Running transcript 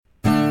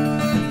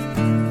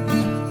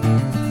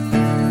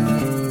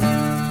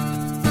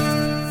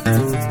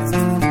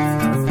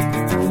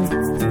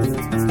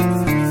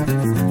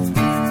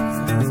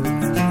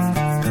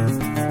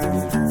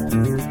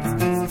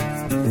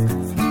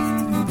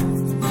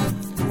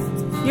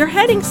You're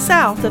heading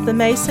south of the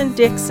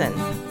Mason-Dixon.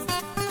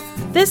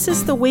 This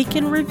is the Week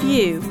in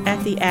Review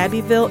at the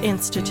Abbeville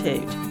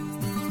Institute.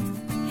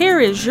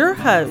 Here is your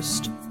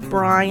host,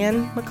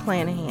 Brian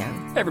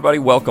McClanahan. Hey everybody,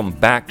 welcome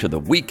back to the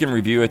Week in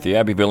Review at the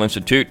Abbeville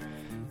Institute.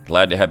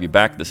 Glad to have you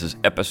back. This is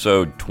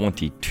episode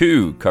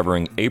 22,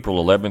 covering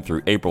April 11th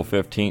through April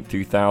 15th,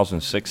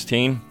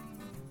 2016.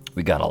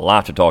 We got a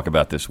lot to talk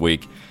about this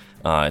week.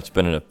 It's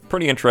been a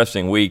pretty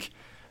interesting week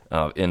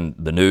in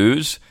the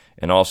news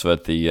and also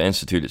at the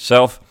Institute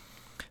itself.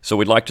 So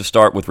we'd like to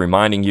start with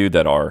reminding you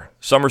that our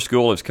summer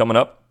school is coming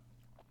up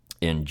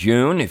in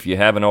June. If you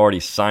haven't already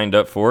signed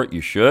up for it, you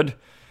should.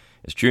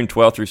 It's June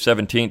 12th through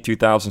 17th,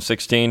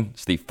 2016.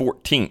 It's the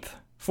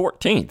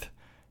 14th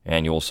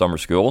annual summer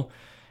school,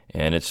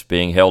 and it's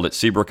being held at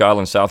Seabrook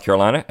Island, South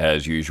Carolina,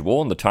 as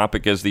usual. And the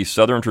topic is the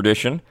Southern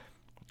Tradition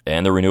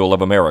and the Renewal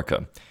of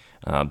America.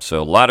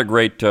 So a lot of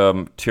great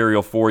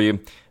material for you.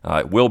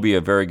 It will be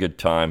a very good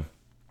time.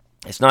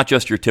 It's not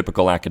just your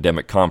typical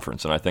academic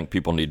conference, and I think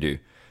people need to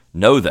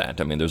know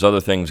that. I mean, there's other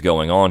things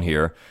going on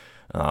here.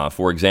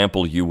 For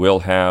example, you will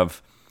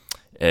have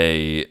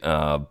a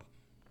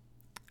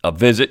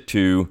visit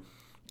to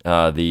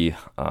a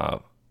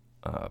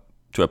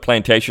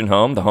plantation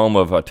home, the home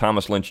of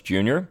Thomas Lynch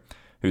Jr.,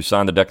 who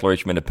signed the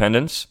Declaration of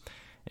Independence,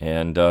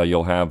 and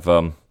you'll have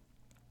a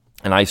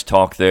nice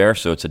talk there.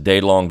 So it's a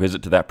day-long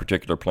visit to that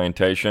particular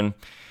plantation.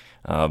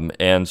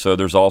 And so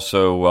there's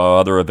also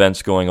other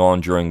events going on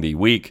during the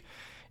week.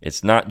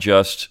 It's not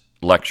just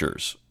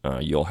lectures.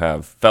 You'll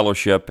have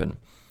fellowship and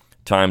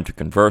time to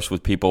converse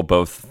with people,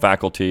 both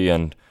faculty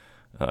and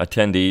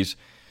attendees.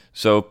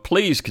 So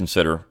please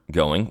consider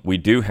going. We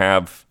do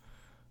have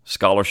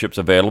scholarships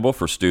available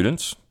for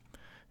students,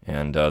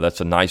 and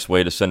that's a nice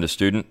way to send a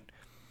student.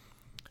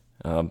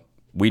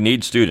 We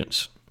need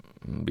students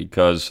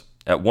because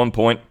at one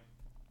point,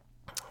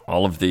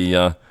 all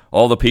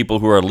the people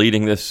who are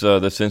leading this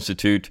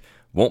institute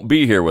won't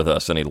be here with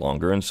us any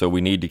longer, and so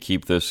we need to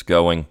keep this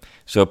going.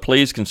 So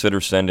please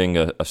consider sending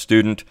a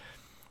student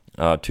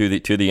to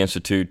the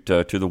institute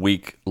to the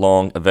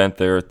week-long event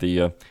there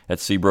at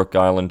Seabrook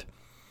Island.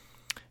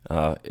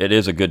 It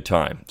is a good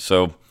time.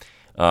 So,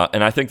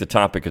 and I think the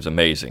topic is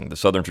amazing. The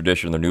Southern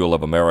Tradition, the Renewal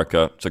of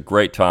America. It's a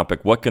great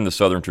topic. What can the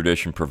Southern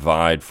Tradition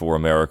provide for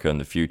America in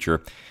the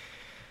future?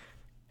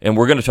 And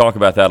we're going to talk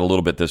about that a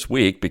little bit this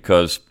week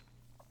because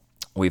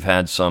we've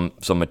had some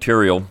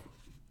material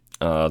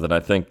that I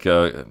think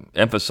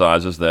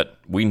emphasizes that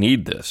we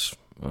need this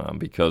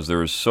because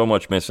there is so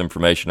much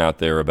misinformation out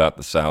there about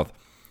the South.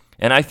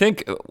 And I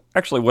think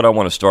actually what I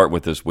want to start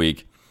with this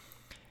week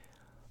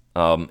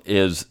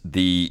is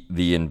the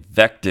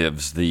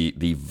invectives,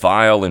 the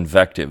vile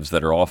invectives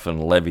that are often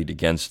levied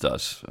against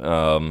us.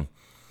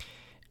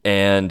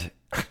 And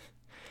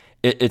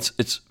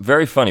it's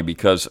very funny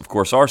because, of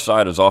course, our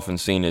side is often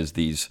seen as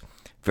these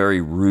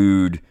very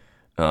rude,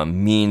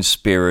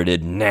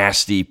 mean-spirited,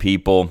 nasty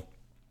people.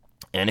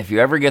 And if you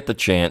ever get the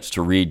chance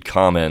to read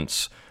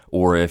comments,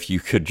 or if you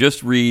could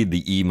just read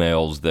the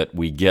emails that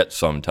we get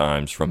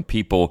sometimes from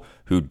people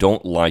who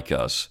don't like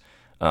us,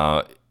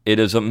 it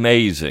is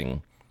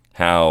amazing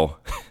how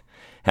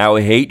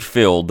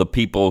hate-filled the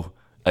people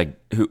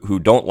who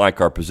don't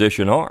like our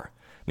position are.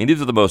 I mean, these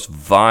are the most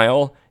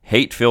vile,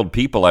 hate-filled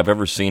people I've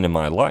ever seen in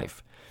my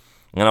life.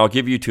 And I'll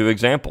give you two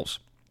examples.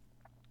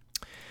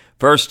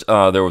 First,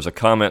 there was a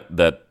comment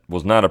that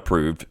was not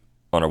approved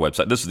on our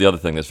website. This is the other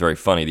thing that's very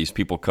funny. These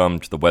people come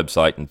to the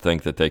website and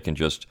think that they can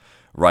just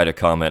write a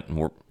comment and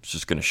it's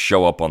just going to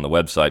show up on the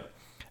website.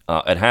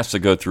 It has to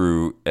go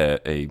through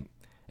a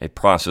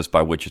process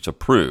by which it's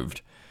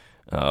approved,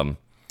 a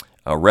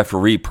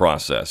referee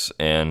process.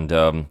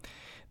 And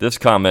this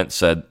comment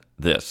said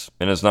this,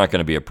 and it's not going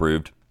to be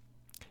approved.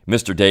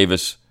 Mr.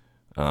 Davis,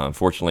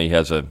 unfortunately,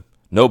 has a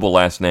noble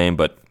last name,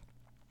 but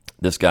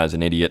this guy's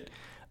an idiot.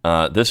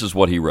 This is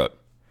what he wrote.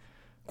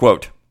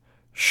 Quote,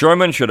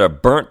 Sherman should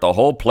have burnt the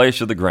whole place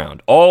to the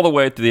ground, all the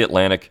way to the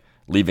Atlantic,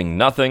 leaving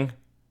nothing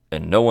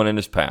and no one in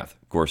his path.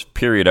 Of course,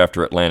 period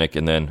after Atlantic,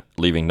 and then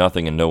leaving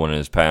nothing and no one in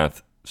his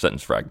path,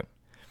 sentence fragment.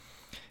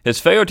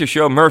 His failure to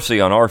show mercy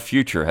on our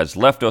future has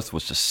left us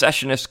with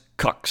secessionist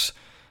cucks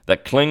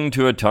that cling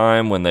to a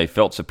time when they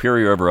felt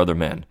superior over other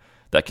men,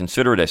 that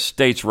consider it a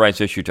states' rights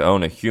issue to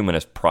own a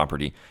humanist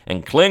property,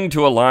 and cling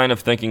to a line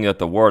of thinking that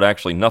the war had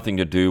actually nothing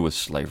to do with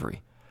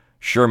slavery.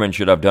 Sherman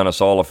should have done us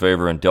all a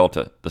favor and dealt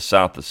the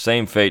South the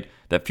same fate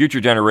that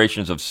future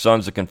generations of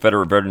sons of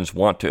Confederate veterans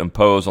want to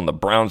impose on the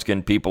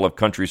brown-skinned people of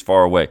countries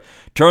far away.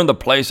 Turned the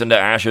place into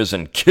ashes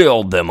and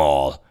killed them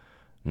all.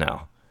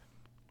 Now,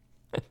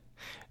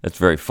 that's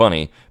very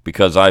funny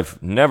because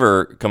I've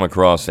never come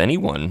across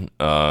anyone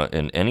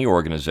in any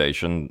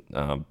organization,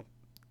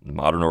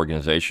 modern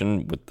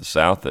organization with the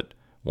South that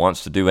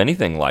wants to do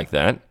anything like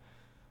that.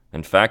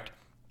 In fact,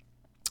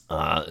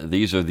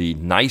 these are the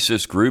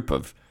nicest group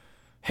of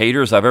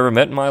haters I've ever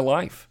met in my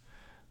life.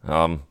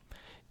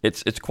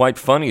 It's quite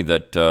funny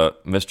that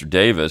Mr.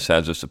 Davis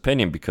has this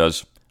opinion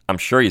because I'm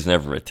sure he's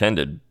never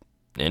attended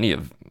any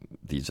of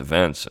these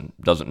events and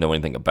doesn't know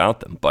anything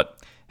about them. But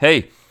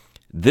hey,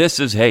 this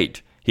is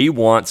hate. He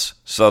wants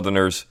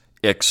Southerners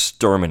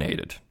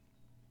exterminated.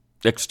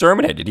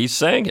 Exterminated. He's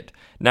saying it.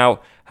 Now,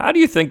 how do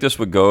you think this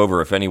would go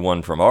over if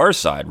anyone from our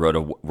side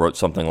wrote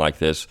something like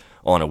this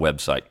on a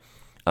website?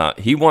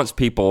 He wants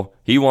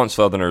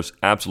Southerners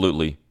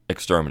absolutely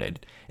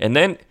exterminated. And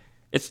then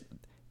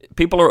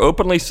people are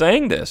openly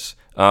saying this.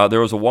 There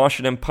was a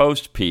Washington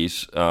Post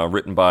piece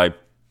written by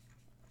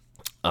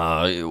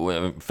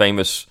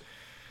famous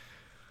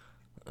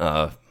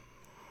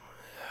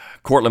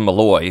Cortland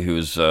Malloy,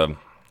 who's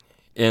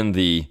in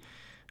the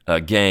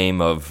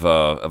game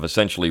of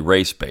essentially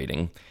race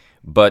baiting.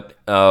 But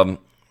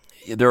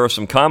there are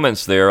some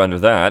comments there under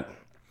that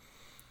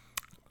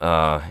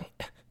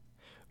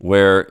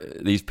where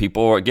these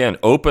people, again,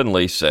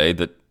 openly say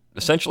that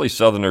essentially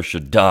Southerners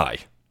should die.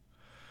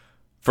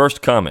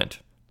 First comment,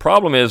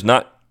 problem is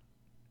not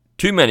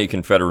too many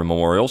Confederate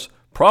memorials.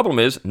 Problem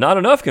is not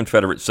enough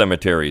Confederate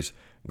cemeteries.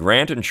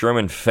 Grant and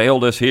Sherman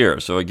failed us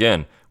here. So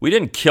again, we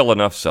didn't kill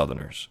enough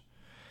Southerners.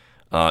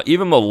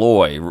 Even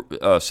Malloy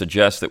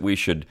suggests that we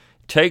should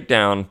take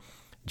down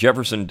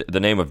the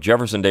name of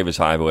Jefferson Davis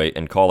Highway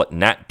and call it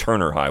Nat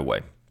Turner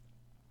Highway.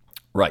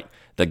 Right.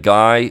 The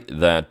guy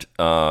that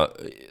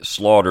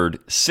slaughtered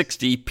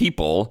 60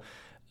 people,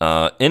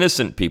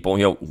 innocent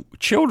people,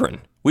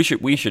 children. We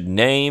should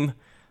name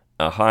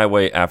a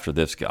highway after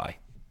this guy.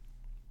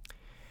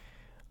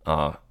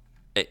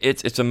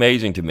 It's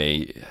amazing to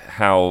me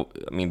how,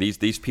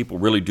 these people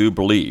really do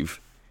believe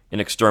in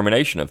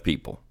extermination of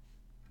people.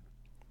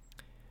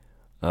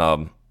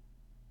 And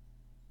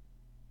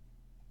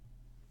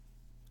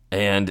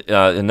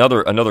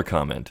another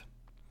comment.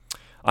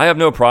 I have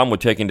no problem with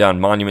taking down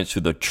monuments to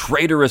the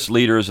traitorous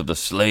leaders of the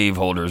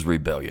slaveholders'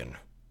 rebellion.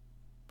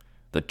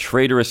 The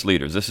traitorous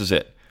leaders. This is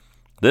it.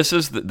 This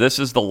is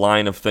the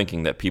line of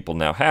thinking that people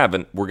now have,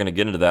 and we're going to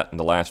get into that in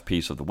the last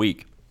piece of the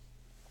week.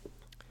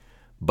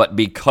 But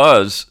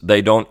because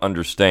they don't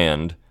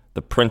understand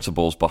the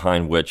principles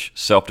behind which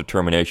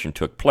self-determination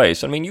took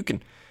place,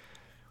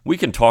 we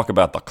can talk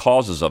about the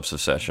causes of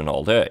secession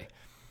all day.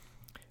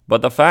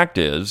 But the fact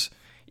is,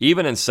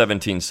 even in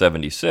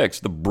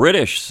 1776, the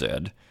British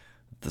said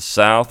the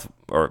South,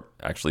 or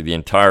actually the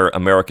entire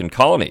American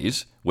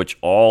colonies, which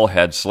all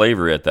had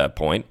slavery at that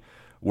point,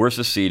 were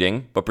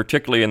seceding, but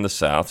particularly in the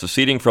South,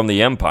 seceding from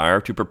the empire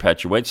to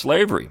perpetuate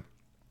slavery.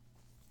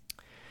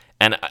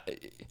 And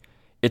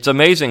it's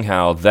amazing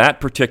how that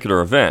particular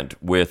event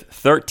with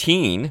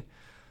 13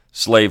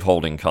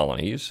 slaveholding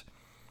colonies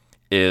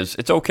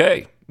it's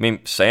okay.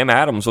 Sam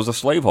Adams was a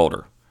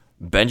slaveholder.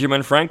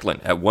 Benjamin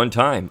Franklin, at one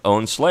time,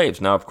 owned slaves.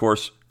 Now, of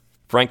course,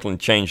 Franklin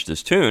changed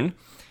his tune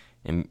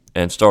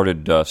and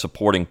started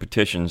supporting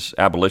petitions,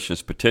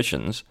 abolitionist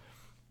petitions.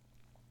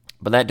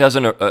 But that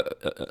doesn't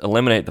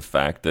eliminate the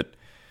fact that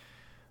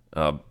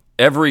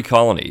every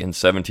colony in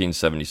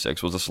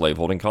 1776 was a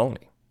slaveholding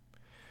colony.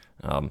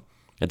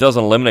 It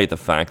doesn't eliminate the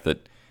fact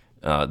that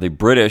the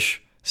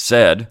British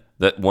said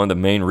that one of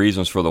the main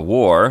reasons for the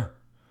war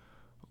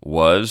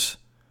was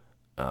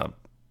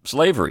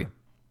slavery.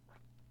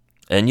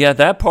 And yet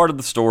that part of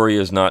the story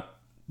is not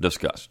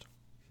discussed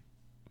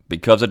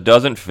because it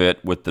doesn't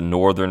fit with the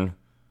Northern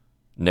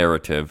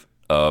narrative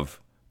of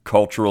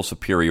cultural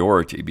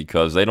superiority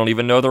because they don't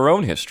even know their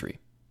own history.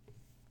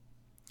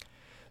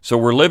 So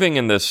we're living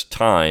in this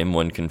time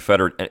when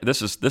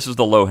this is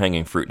the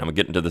low-hanging fruit, and I'm going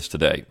to get into this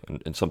today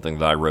in something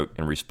that I wrote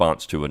in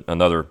response to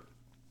another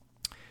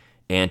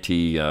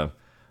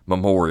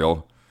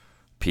anti-memorial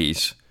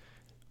piece.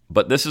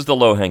 But this is the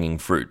low-hanging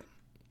fruit,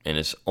 and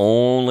it's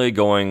only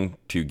going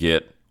to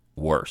get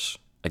worse.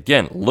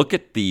 Again, look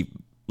at the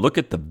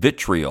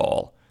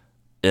vitriol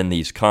in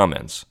these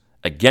comments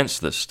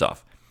against this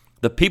stuff.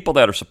 The people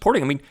that are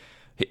supporting,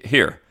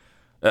 here,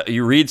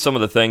 you read some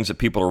of the things that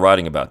people are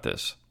writing about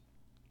this.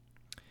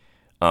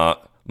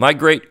 My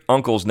great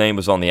uncle's name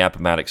was on the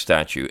Appomattox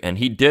statue, and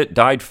he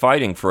died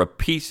fighting for a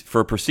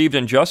perceived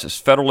injustice,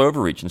 federal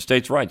overreach, and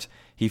states' rights.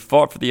 He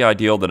fought for the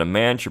ideal that a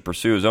man should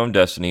pursue his own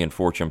destiny and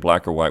fortune,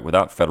 black or white,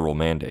 without federal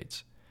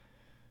mandates.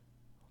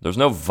 There's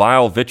no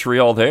vile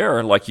vitriol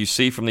there, like you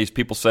see from these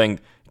people saying,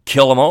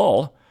 kill them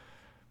all.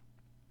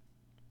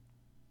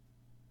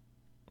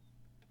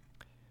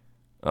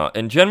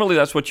 And generally,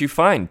 that's what you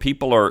find.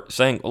 People are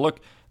saying, well, look,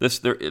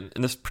 in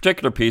this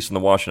particular piece in the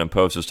Washington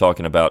Post is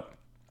talking about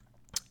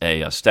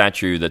a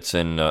statue that's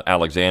in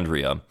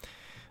Alexandria,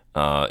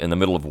 in the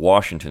middle of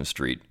Washington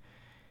Street.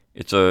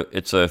 It's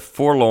a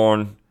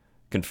forlorn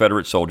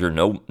Confederate soldier,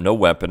 no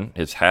weapon.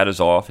 His hat is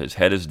off, his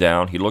head is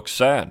down. He looks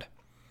sad,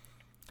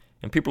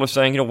 and people are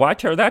saying, why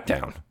tear that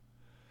down?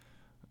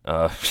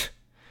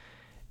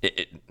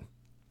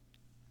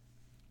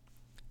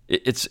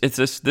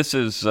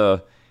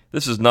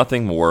 This is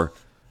nothing more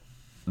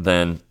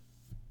than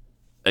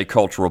a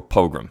cultural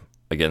pogrom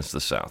against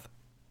the South.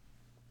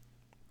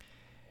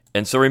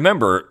 And so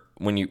remember,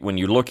 when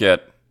you look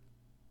at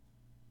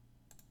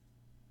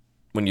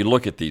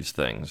these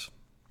things,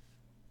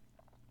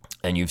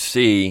 and you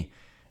see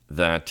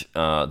that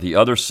the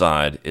other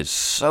side is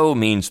so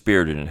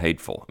mean-spirited and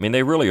hateful.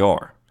 They really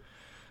are.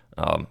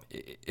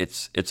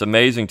 It's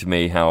amazing to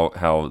me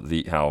how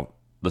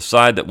the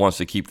side that wants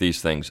to keep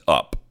these things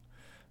up,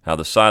 how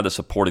the side that's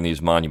supporting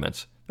these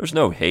monuments, there's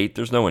no hate,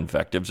 there's no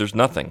invectives, there's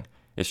nothing.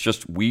 It's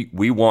just we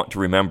want to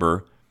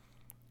remember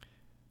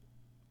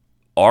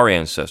our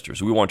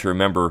ancestors. We want to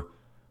remember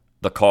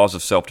the cause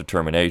of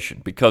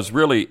self-determination. Because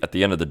really, at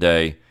the end of the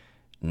day,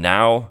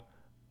 now,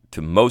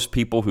 to most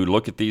people who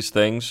look at these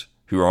things,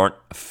 who aren't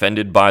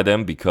offended by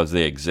them because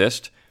they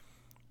exist,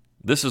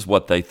 this is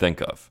what they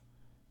think of.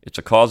 It's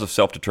a cause of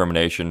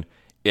self-determination.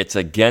 It's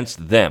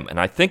against them. And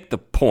I think the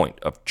point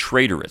of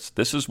traitorous,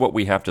 this is what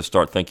we have to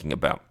start thinking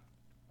about.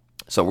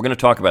 So we're going to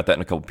talk about that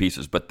in a couple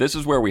pieces, but this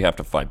is where we have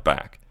to fight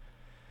back.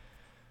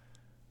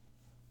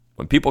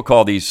 When people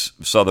call these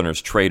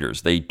Southerners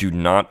traitors, they do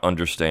not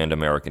understand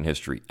American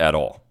history at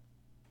all.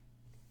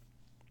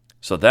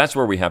 So that's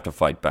where we have to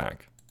fight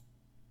back.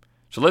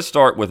 So let's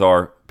start with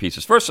our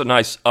pieces. First, a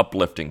nice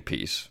uplifting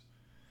piece.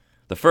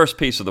 The first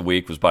piece of the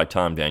week was by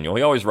Tom Daniel.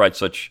 He always writes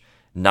such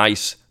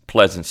nice,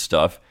 pleasant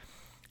stuff.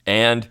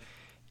 And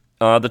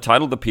the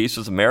title of the piece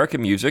is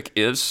American Music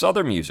is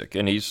Southern Music.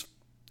 And he's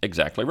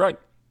exactly right.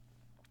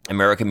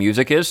 American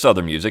music is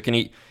Southern music.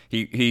 And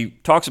he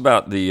talks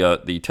about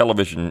the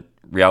television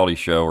reality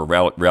show or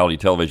reality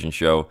television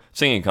show,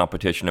 singing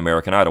competition,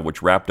 American Idol,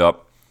 which wrapped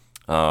up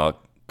a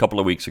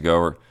couple of weeks ago,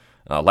 or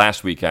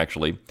last week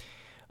actually.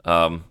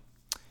 And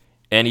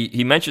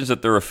he mentions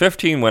that there are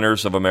 15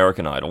 winners of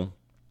American Idol.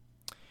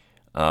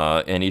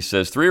 And he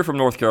says 3 are from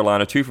North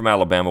Carolina, 2 from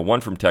Alabama, 1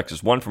 from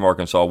Texas, 1 from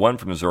Arkansas, 1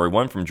 from Missouri,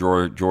 1 from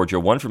Georgia,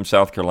 1 from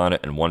South Carolina,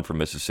 and 1 from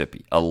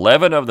Mississippi.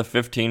 11 of the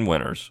 15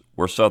 winners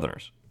were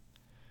Southerners.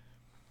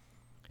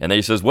 And then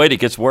he says, wait, it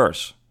gets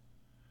worse.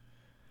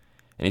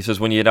 And he says,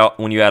 when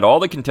you add all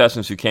the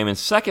contestants who came in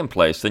second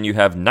place, then you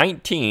have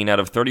 19 out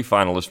of 30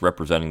 finalists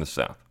representing the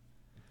South.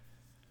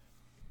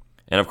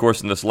 And of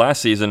course, in this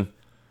last season,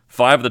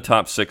 5 of the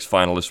top 6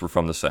 finalists were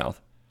from the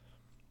South.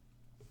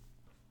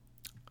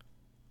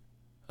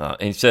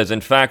 And he says,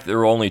 in fact, there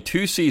were only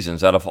 2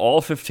 seasons out of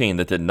all 15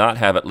 that did not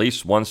have at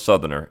least one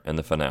Southerner in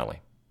the finale.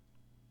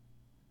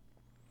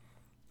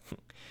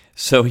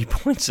 So he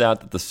points out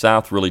that the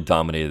South really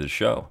dominated the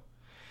show.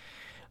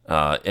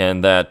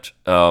 And that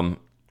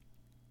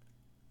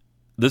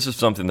this is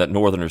something that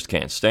Northerners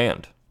can't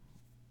stand.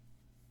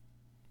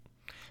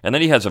 And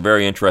then he has a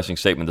very interesting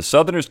statement. The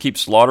Southerners keep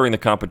slaughtering the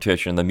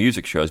competition and the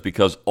music shows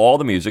because all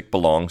the music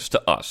belongs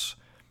to us.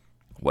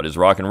 What is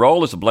rock and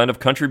roll is a blend of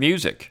country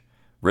music,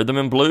 rhythm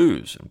and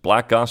blues, and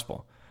black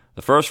gospel.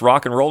 The first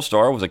rock and roll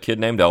star was a kid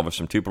named Elvis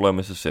from Tupelo,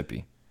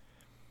 Mississippi.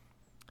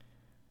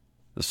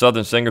 The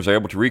Southern singers are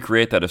able to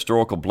recreate that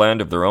historical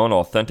blend of their own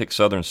authentic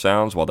Southern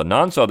sounds, while the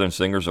non-Southern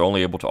singers are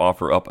only able to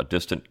offer up a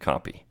distant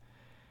copy.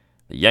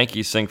 The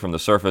Yankees sing from the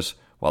surface,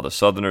 while the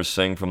Southerners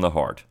sing from the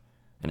heart.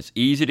 And it's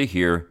easy to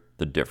hear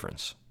the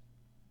difference.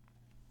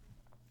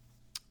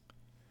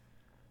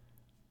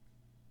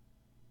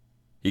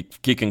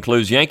 He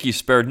concludes, Yankees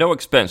spared no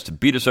expense to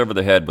beat us over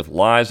the head with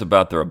lies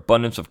about their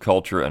abundance of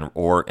culture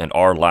and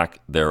our lack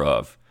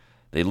thereof.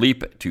 They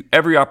leap to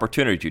every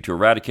opportunity to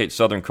eradicate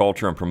Southern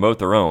culture and promote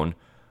their own,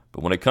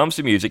 but when it comes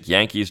to music,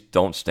 Yankees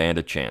don't stand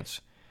a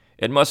chance.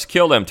 It must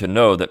kill them to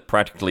know that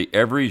practically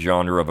every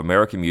genre of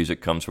American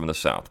music comes from the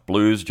South.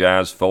 Blues,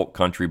 jazz, folk,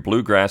 country,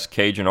 bluegrass,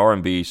 Cajun,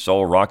 R&B,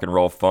 soul, rock and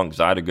roll, funk,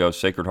 zydeco,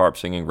 sacred harp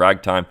singing,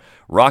 ragtime,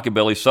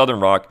 rockabilly,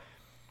 Southern rock,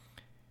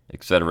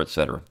 etc.,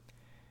 etc.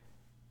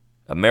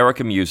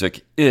 American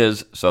music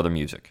is Southern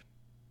music.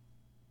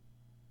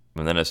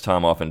 And then, as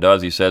Tom often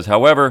does, he says,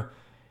 however,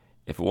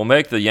 if it will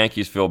make the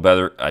Yankees feel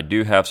better, I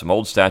do have some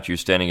old statues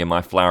standing in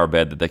my flower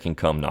bed that they can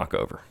come knock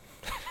over.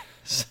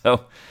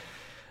 So,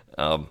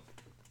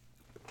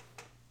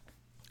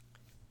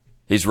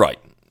 he's right.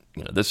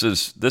 You know, this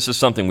is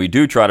something we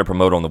do try to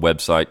promote on the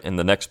website, and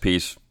the next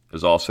piece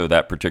is also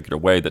that particular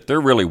way, that there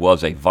really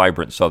was a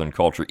vibrant Southern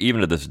culture,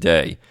 even to this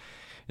day.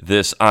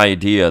 This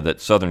idea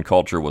that Southern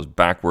culture was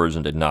backwards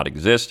and did not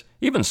exist,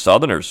 even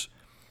Southerners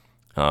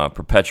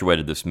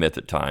perpetuated this myth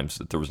at times,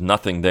 that there was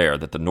nothing there,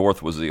 that the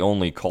North was the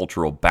only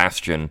cultural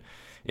bastion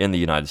in the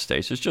United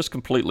States. It's just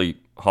completely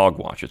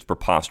hogwash. It's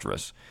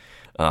preposterous.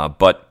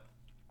 But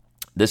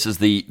this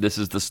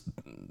is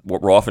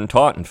what we're often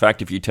taught. In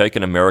fact, if you take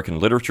an American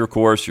literature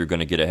course, you're going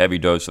to get a heavy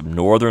dose of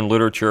Northern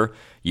literature.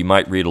 You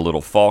might read a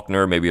little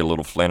Faulkner, maybe a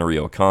little Flannery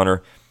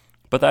O'Connor,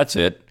 but that's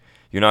it.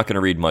 You're not going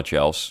to read much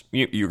else.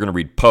 You're going to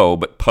read Poe,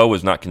 but Poe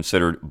is not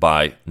considered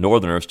by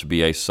Northerners to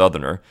be a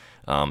Southerner.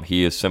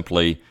 He is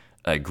simply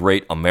a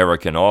great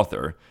American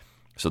author,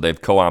 so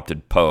they've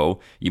co-opted Poe.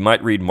 You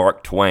might read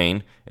Mark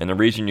Twain, and the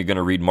reason you're going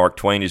to read Mark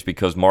Twain is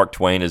because Mark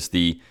Twain is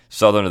the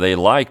Southerner they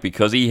like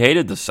because he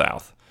hated the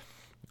South.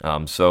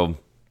 So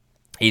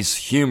he's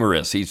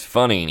humorous, he's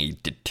funny, and he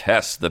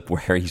detests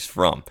where he's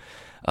from.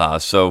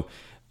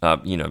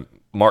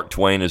 Mark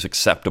Twain is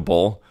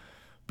acceptable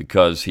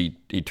because he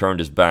turned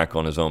his back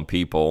on his own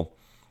people.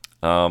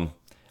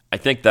 I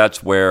think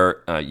that's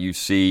where you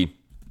see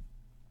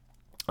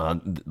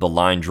the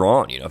line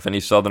drawn. You know, if any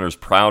Southerner is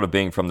proud of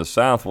being from the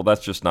South, well,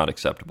 that's just not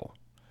acceptable.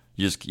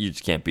 You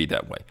just can't be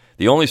that way.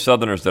 The only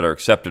Southerners that are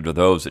accepted are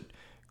those that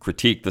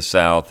critique the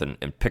South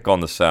and pick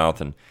on the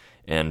South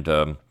and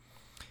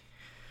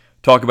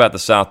talk about the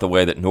South the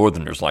way that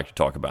Northerners like to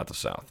talk about the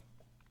South.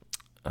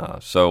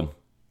 So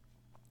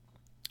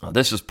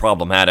this is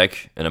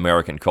problematic in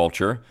American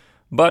culture,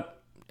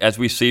 but as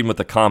we've seen with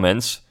the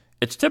comments,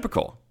 it's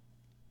typical.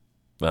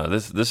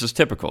 This is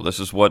typical. This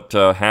is what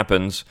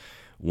happens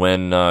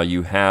when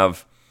you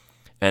have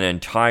an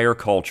entire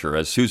culture,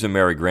 as Susan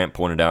Mary Grant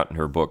pointed out in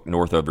her book,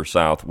 North Over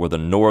South, with a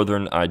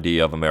northern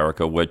idea of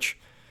America, which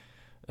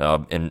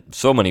in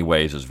so many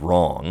ways is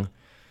wrong,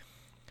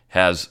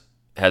 has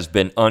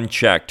been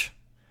unchecked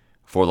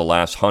for the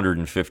last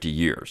 150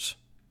 years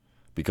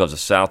because the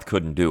South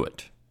couldn't do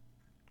it.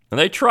 And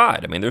they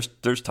tried. I mean,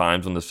 there's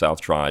times when the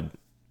South tried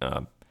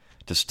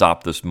to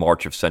stop this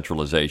march of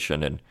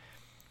centralization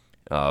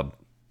and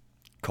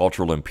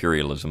cultural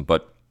imperialism,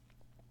 but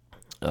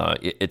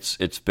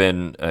it's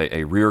been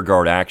a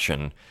rearguard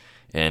action,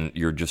 and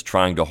you're just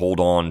trying to hold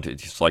on to.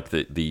 It's like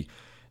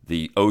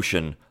the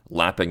ocean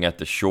lapping at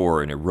the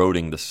shore and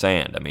eroding the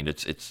sand. I mean,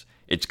 it's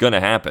going to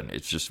happen.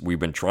 It's just we've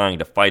been trying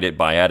to fight it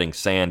by adding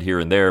sand here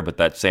and there, but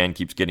that sand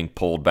keeps getting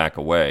pulled back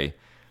away.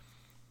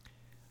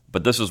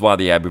 But this is why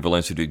the Abbeville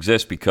Institute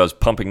exists, because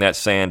pumping that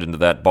sand into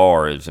that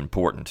bar is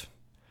important.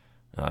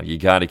 You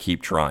got to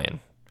keep trying,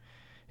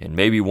 and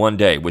maybe one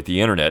day with the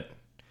internet,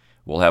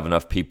 we'll have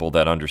enough people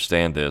that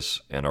understand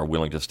this and are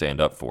willing to stand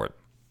up for it.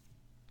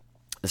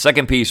 The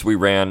second piece we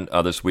ran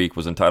this week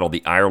was entitled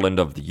The Ireland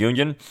of the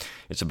Union.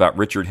 It's about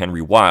Richard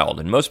Henry Wilde,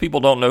 and most people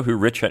don't know who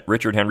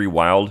Richard Henry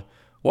Wilde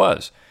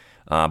was.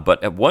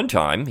 But at one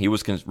time, he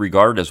was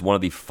regarded as one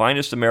of the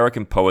finest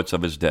American poets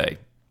of his day.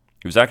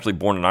 He was actually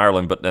born in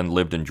Ireland, but then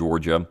lived in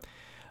Georgia.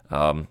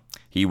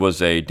 He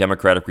was a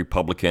Democratic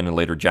Republican and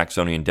later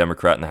Jacksonian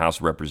Democrat in the House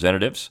of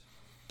Representatives.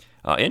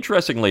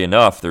 Interestingly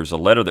enough, there's a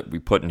letter that we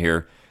put in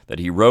here that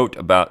he wrote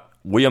about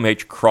William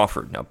H.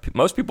 Crawford. Now,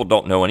 most people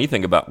don't know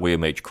anything about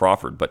William H.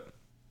 Crawford, but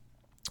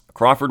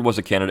Crawford was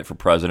a candidate for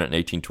president in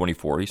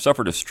 1824. He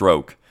suffered a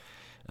stroke,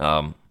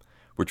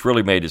 which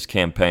really made his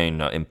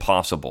campaign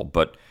impossible,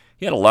 but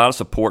he had a lot of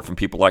support from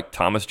people like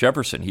Thomas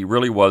Jefferson. He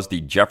really was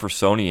the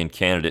Jeffersonian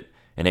candidate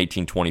in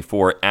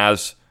 1824,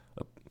 as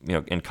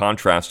in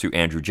contrast to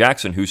Andrew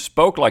Jackson, who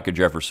spoke like a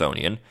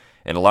Jeffersonian,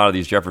 and a lot of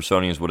these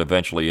Jeffersonians would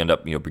eventually end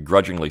up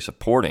begrudgingly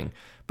supporting.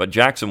 But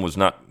Jackson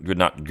did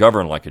not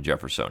govern like a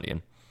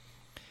Jeffersonian.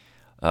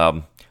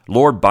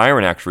 Lord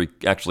Byron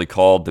actually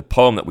called the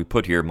poem that we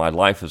put here, "My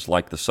Life is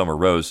Like the Summer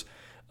Rose,"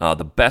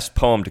 the best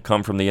poem to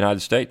come from the United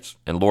States.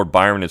 And Lord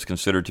Byron is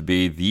considered to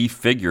be the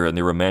figure in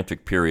the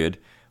Romantic period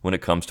when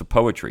it comes to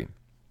poetry.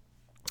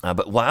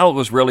 But Wilde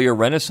was really a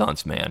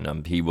Renaissance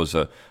man. He was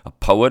a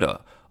poet,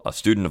 a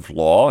student of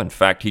law. In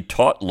fact, he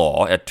taught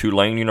law at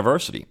Tulane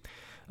University,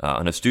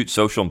 an astute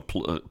social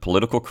and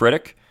political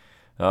critic.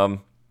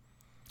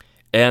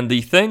 And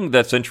the thing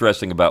that's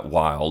interesting about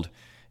Wilde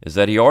is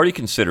that he already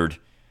considered,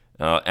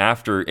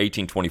 after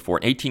 1824,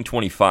 in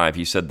 1825,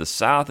 he said, "The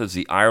South is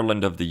the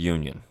Ireland of the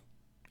Union,"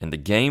 and the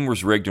game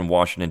was rigged in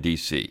Washington,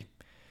 D.C.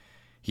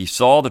 He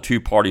saw the two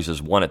parties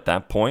as one at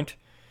that point,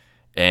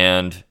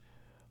 and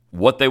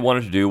what they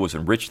wanted to do was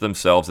enrich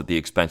themselves at the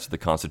expense of the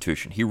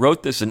Constitution. He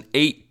wrote this in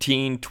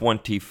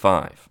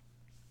 1825.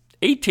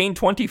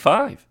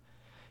 1825.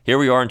 Here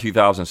we are in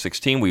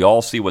 2016. We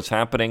all see what's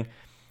happening.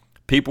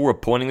 People were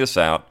pointing this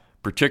out,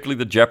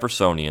 particularly the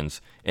Jeffersonians,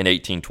 in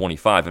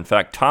 1825. In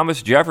fact,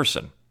 Thomas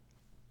Jefferson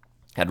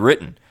had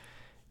written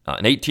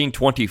in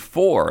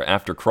 1824,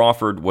 after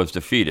Crawford was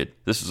defeated.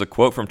 This is a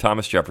quote from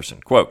Thomas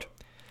Jefferson. Quote,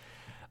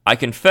 "I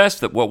confess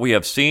that what we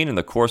have seen in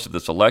the course of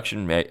this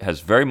election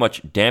has very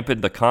much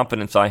dampened the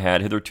confidence I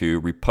had hitherto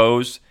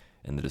reposed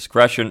in the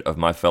discretion of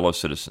my fellow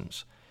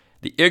citizens.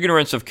 The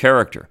ignorance of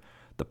character,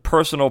 the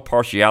personal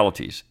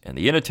partialities, and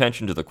the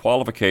inattention to the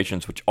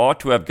qualifications which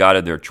ought to have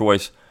guided their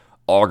choice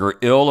augur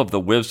ill of the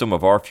wisdom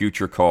of our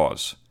future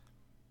cause."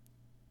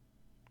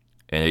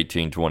 In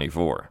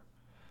 1824,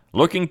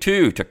 "Looking,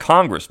 too, to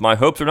Congress, my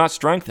hopes are not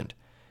strengthened.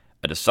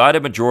 A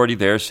decided majority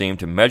there seem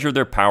to measure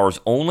their powers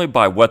only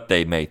by what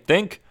they may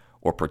think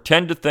or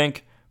pretend to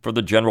think for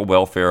the general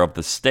welfare of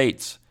the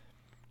states.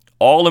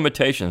 All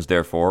limitations,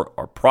 therefore,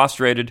 are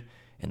prostrated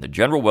in the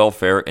general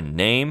welfare in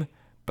name,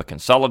 but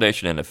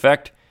consolidation in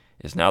effect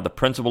is now the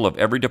principle of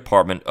every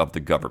department of the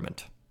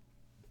government."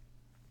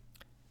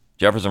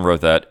 Jefferson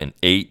wrote that in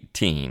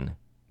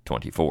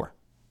 1824.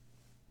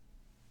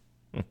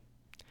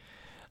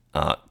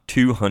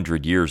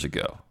 200 years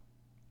ago,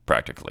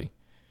 practically.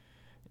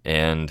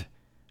 And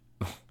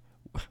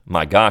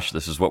my gosh,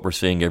 this is what we're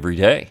seeing every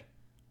day.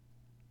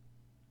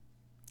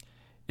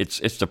 It's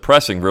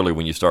depressing, really,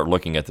 when you start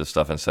looking at this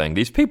stuff and saying,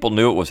 these people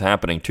knew it was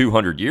happening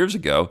 200 years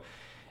ago,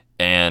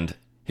 and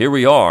here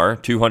we are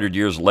 200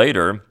 years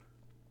later,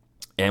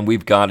 and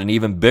we've got an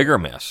even bigger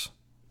mess.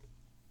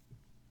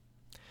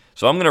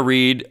 So I'm going to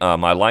read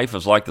My Life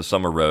is Like the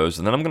Summer Rose,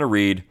 and then I'm going to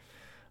read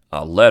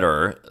a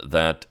letter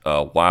that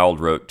Wilde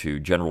wrote to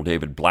General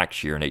David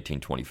Blackshear in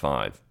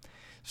 1825.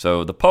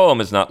 So the poem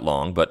is not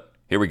long, but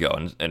here we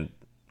go. And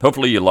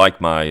Hopefully you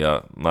like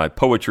my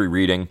poetry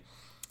reading.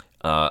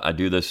 I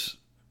did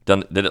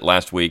it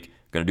last week.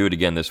 Going to do it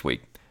again this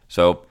week.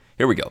 So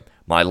here we go.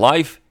 My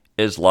life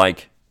is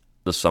like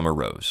the summer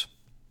rose.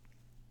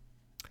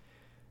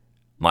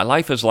 My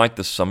life is like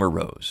the summer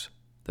rose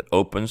that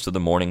opens to the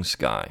morning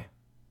sky,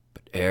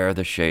 but ere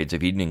the shades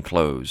of evening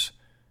close,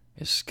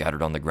 is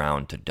scattered on the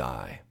ground to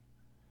die.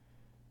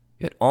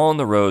 Yet on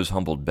the rose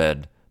humbled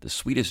bed the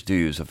sweetest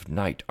dews of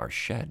night are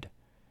shed.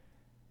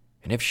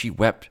 And if she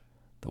wept,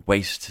 the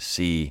waste to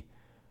see,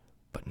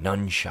 but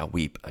none shall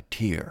weep a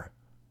tear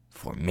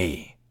for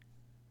me.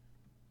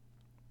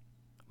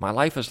 My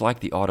life is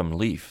like the autumn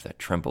leaf that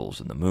trembles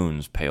in the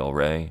moon's pale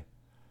ray.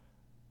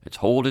 Its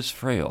hold is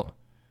frail,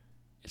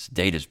 its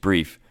date is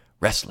brief,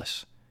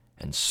 restless,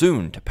 and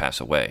soon to pass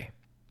away.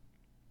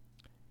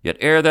 Yet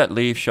ere that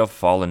leaf shall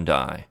fall and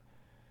die,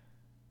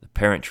 the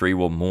parent tree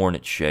will mourn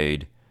its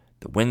shade,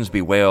 the winds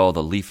bewail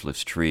the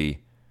leafless tree,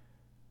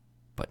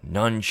 but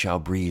none shall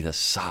breathe a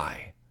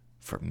sigh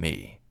for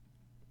me.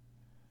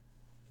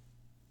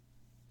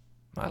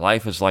 My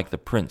life is like the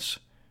prints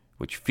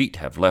which feet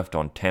have left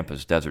on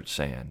Tampa's desert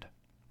sand.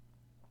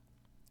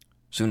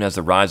 Soon as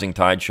the rising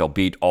tide shall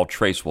beat, all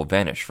trace will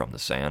vanish from the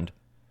sand.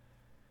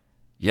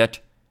 Yet,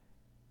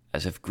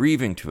 as if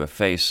grieving to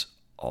efface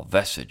all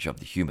vestige of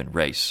the human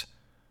race,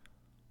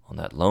 on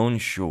that lone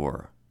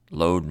shore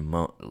loud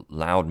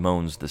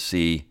moans the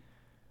sea,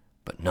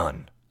 but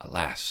none,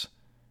 alas,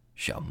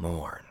 shall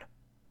mourn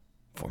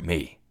for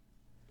me.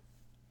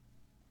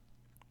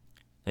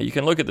 Now you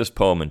can look at this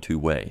poem in two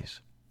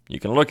ways. You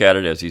can look at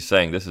it as he's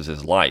saying this is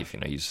his life.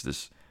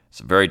 It's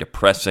a very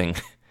depressing,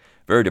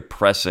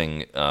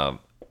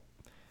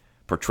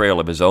 portrayal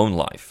of his own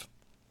life.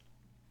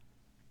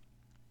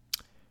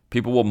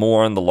 People will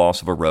mourn the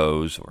loss of a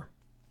rose or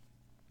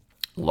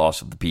the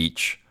loss of the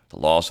beach, the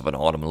loss of an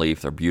autumn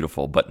leaf. They're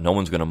beautiful, but no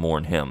one's going to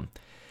mourn him.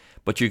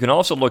 But you can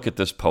also look at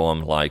this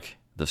poem like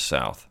the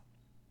South.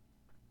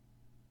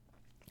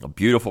 A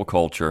beautiful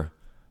culture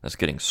that's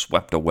getting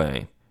swept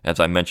away. As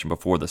I mentioned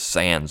before, the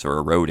sands are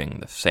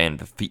eroding. The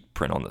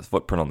footprint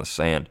on the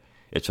sand,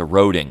 it's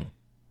eroding.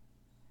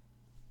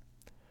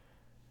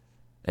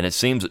 And it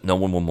seems that no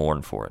one will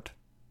mourn for it.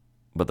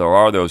 But there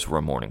are those who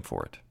are mourning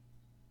for it.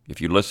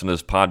 If you listen to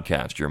this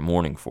podcast, you're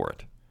mourning for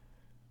it.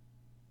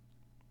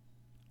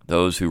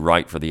 Those who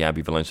write for the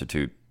Abbeville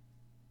Institute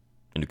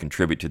and who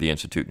contribute to the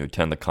Institute and who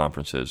attend the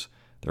conferences,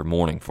 they're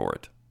mourning for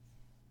it.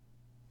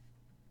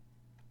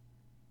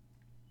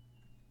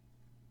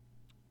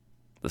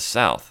 The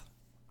South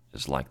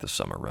is like the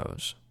summer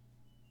rose.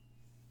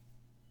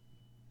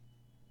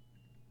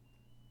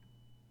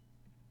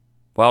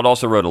 Wilde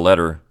also wrote a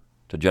letter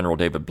to General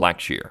David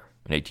Blackshear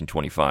in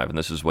 1825, and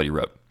this is what he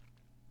wrote.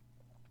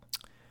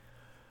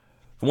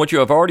 From what you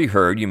have already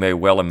heard, you may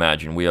well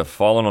imagine we have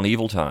fallen on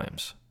evil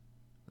times.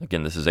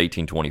 Again, this is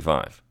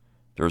 1825.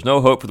 There is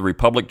no hope for the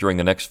Republic during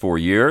the next 4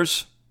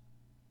 years.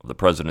 The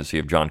presidency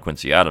of John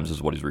Quincy Adams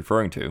is what he's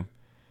referring to.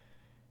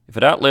 If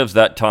it outlives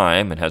that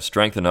time and has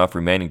strength enough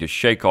remaining to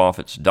shake off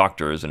its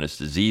doctors and its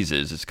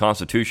diseases, its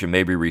constitution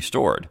may be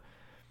restored.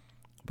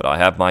 But I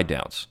have my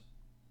doubts.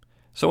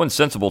 So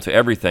insensible to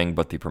everything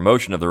but the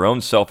promotion of their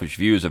own selfish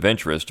views of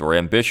interest or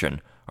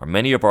ambition are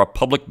many of our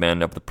public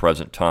men of the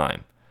present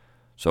time.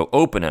 So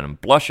open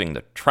and blushing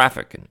the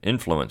traffic and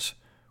influence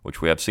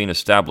which we have seen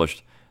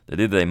established, that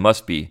either they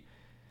must be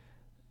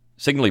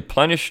signally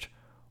punished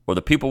or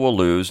the people will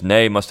lose,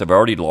 nay, must have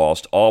already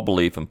lost all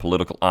belief in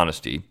political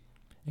honesty,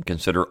 and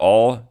consider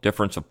all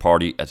difference of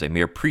party as a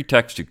mere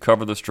pretext to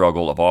cover the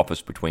struggle of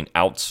office between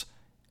outs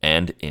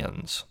and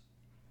ins.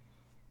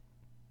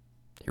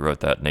 He wrote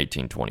that in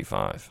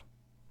 1825.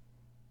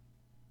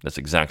 That's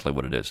exactly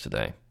what it is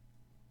today.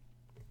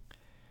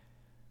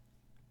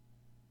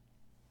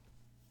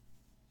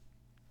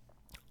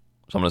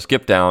 So I'm going to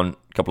skip down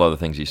a couple other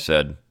things he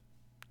said.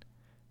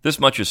 This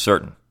much is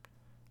certain.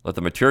 Let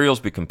the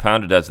materials be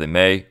compounded as they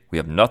may, we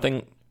have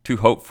nothing to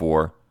hope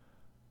for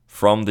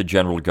from the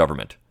general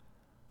government.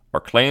 Our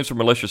claims for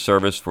militia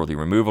service for the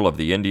removal of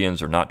the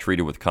Indians are not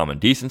treated with common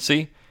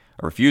decency.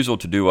 A refusal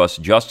to do us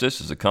justice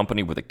is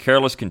accompanied with a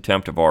careless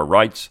contempt of our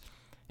rights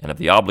and of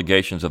the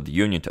obligations of the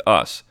Union to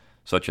us,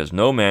 such as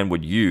no man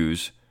would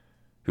use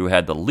who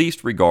had the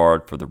least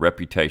regard for the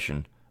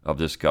reputation of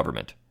this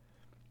government.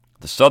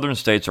 The Southern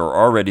states are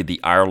already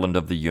the Ireland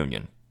of the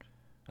Union.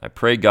 I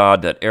pray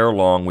God that ere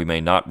long we may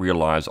not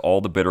realize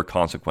all the bitter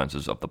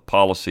consequences of the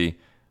policy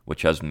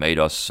which has made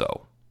us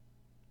so.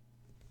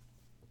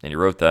 And he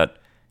wrote that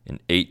in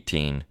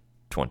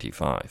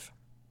 1825.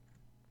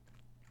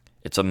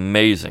 It's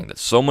amazing that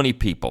so many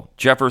people,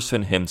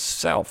 Jefferson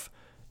himself,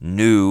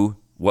 knew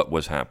what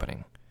was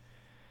happening.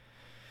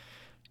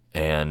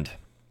 And,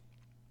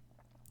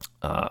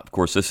 of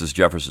course, this is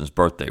Jefferson's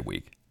birthday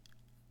week.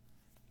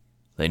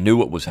 They knew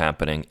what was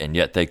happening, and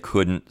yet they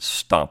couldn't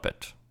stop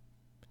it.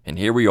 And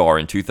here we are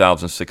in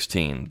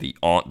 2016. The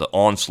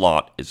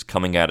onslaught is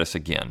coming at us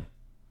again.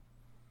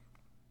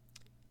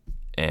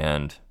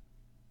 And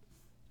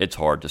it's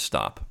hard to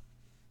stop.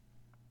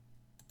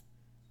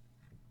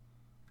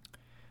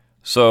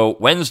 So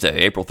Wednesday,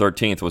 April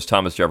 13th, was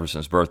Thomas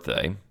Jefferson's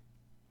birthday.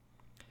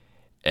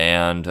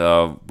 And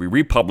we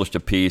republished a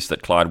piece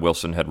that Clyde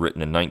Wilson had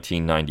written in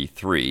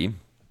 1993.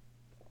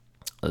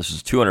 This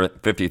is the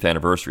 250th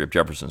anniversary of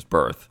Jefferson's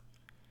birth.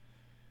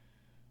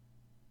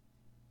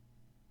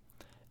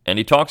 And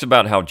he talks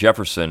about how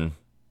Jefferson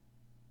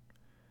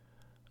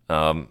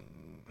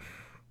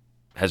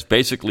has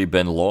basically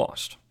been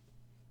lost.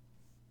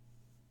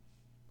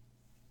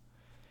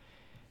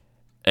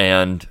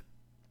 And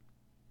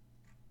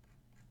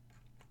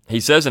he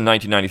says in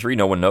 1993,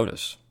 no one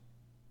noticed.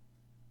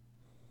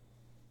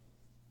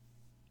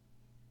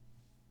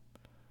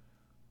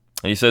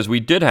 And he says, we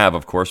did have,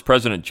 of course,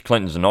 President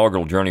Clinton's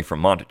inaugural journey from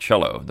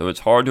Monticello, though it's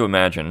hard to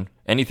imagine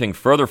anything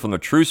further from the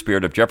true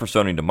spirit of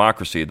Jeffersonian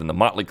democracy than the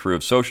motley crew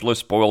of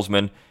socialists,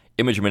 spoilsmen,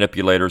 image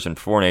manipulators, and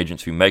foreign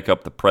agents who make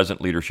up the present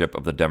leadership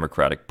of the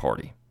Democratic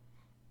Party.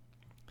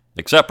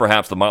 Except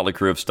perhaps the motley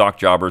crew of stock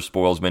jobbers,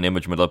 spoilsmen,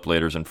 image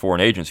manipulators, and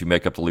foreign agents who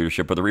make up the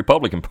leadership of the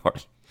Republican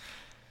Party.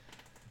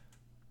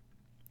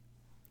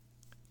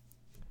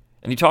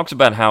 And he talks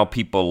about how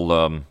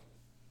people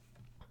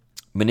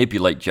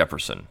manipulate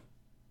Jefferson.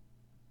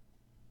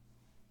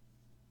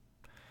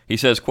 He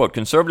says, quote,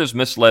 conservatives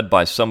misled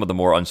by some of the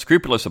more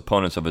unscrupulous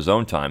opponents of his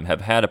own time have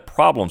had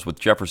problems with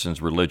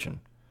Jefferson's religion.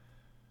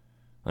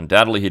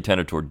 Undoubtedly, he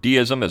tended toward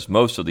deism, as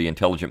most of the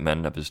intelligent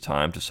men of his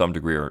time to some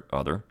degree or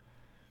other.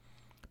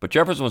 But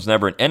Jefferson was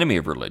never an enemy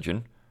of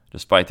religion,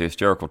 despite the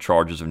hysterical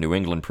charges of New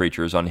England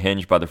preachers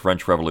unhinged by the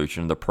French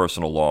Revolution and the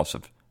personal loss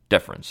of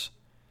deference.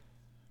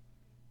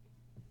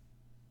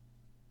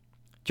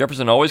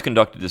 Jefferson always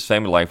conducted his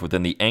family life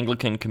within the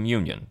Anglican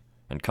communion,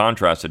 in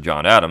contrast to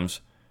John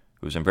Adams,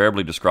 who was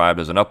invariably described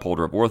as an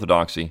upholder of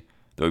orthodoxy,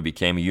 though he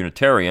became a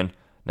Unitarian,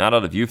 not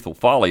out of youthful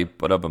folly,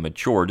 but of a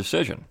mature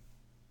decision.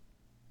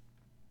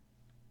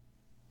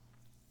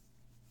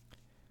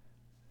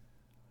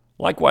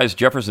 Likewise,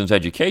 Jefferson's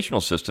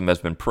educational system has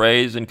been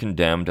praised and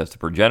condemned as the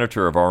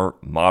progenitor of our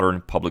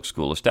modern public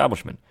school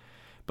establishment.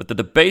 But the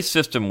debased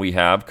system we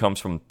have comes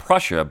from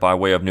Prussia by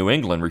way of New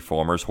England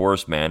reformers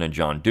Horace Mann and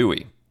John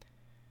Dewey.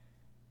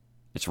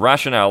 Its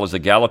rationale is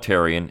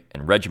egalitarian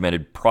and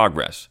regimented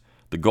progress.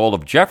 The goal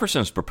of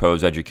Jefferson's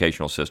proposed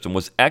educational system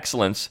was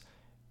excellence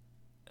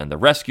and the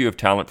rescue of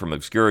talent from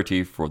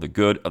obscurity for the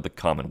good of the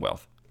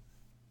Commonwealth.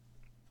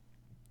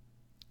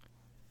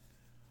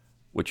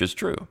 Which is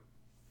true.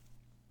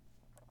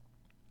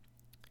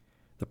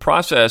 The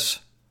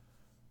process,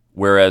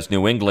 whereas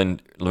New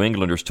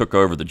Englanders took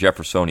over the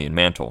Jeffersonian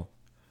mantle,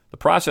 the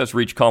process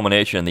reached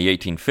culmination in the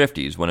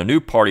 1850s when a new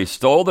party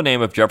stole the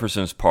name of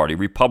Jefferson's party,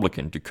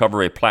 Republican, to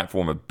cover a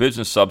platform of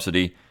business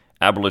subsidy,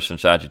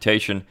 abolitionist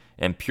agitation,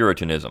 and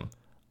Puritanism,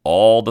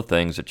 all the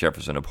things that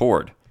Jefferson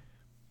abhorred.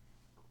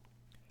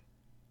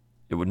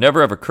 It would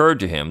never have occurred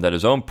to him that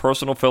his own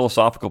personal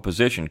philosophical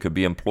position could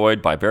be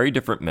employed by very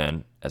different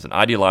men as an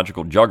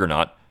ideological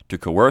juggernaut to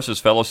coerce his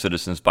fellow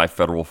citizens by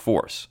federal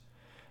force.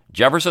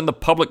 Jefferson, the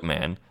public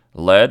man,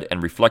 led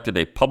and reflected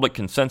a public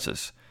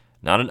consensus,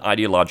 not an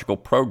ideological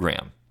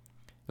program.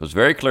 It was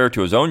very clear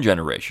to his own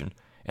generation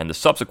and the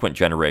subsequent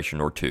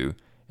generation or two,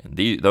 and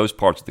those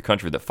parts of the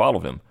country that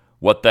followed him,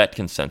 what that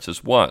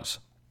consensus was.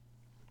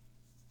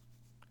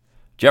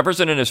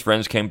 Jefferson and his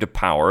friends came to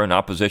power in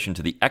opposition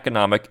to the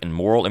economic and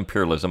moral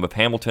imperialism of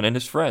Hamilton and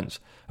his friends,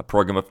 a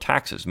program of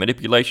taxes,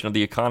 manipulation of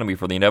the economy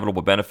for the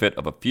inevitable benefit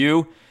of a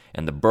few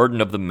and the burden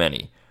of the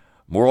many,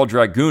 moral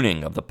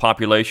dragooning of the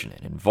population,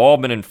 and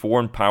involvement in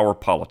foreign power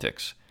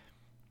politics.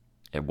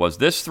 It was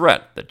this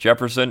threat that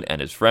Jefferson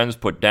and his friends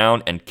put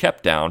down and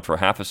kept down for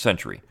half a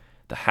century,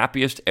 the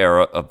happiest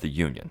era of the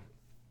Union.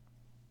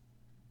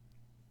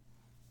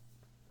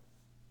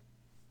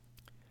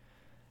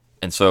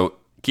 And so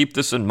keep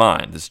this in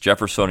mind, this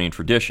Jeffersonian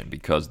tradition,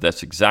 because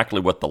that's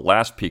exactly what the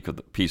last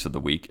piece of the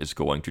week is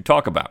going to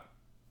talk about.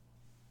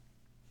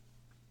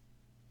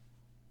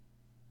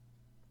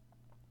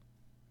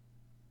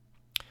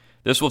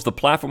 This was the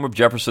platform of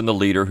Jefferson, the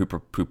leader who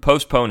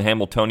postponed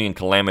Hamiltonian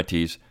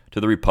calamities to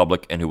the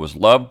Republic and who was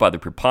loved by the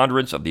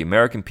preponderance of the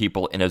American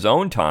people in his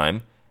own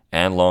time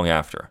and long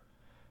after.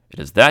 It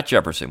is that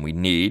Jefferson we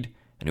need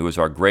and who is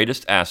our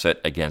greatest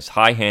asset against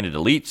high-handed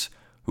elites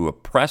who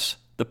oppress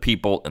the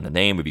people in the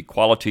name of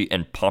equality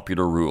and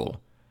popular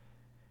rule.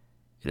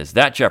 It is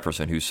that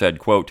Jefferson who said,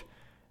 quote,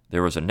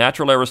 there is a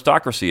natural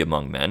aristocracy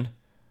among men.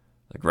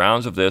 The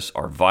grounds of this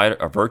are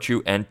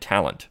virtue and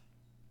talent.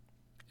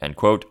 And,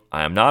 quote,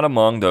 I am not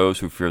among those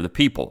who fear the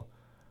people.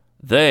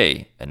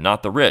 They, and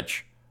not the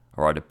rich,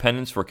 are our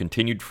dependents for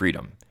continued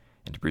freedom.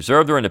 And to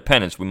preserve their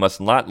independence, we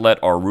must not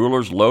let our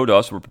rulers load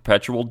us with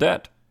perpetual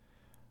debt.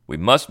 We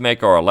must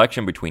make our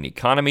election between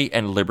economy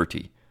and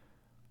liberty,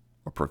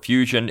 or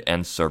profusion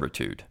and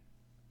servitude.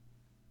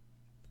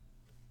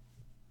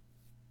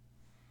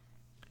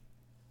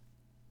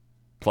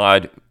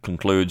 Clyde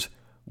concludes,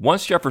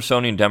 once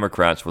Jeffersonian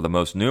Democrats were the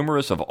most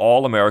numerous of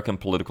all American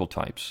political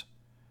types.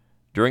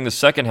 During the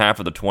second half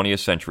of the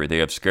 20th century, they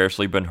have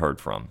scarcely been heard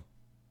from.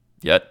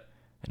 Yet,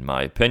 in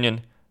my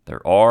opinion,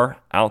 There are,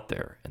 out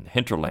there, in the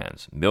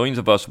hinterlands, millions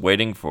of us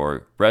waiting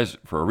for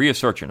a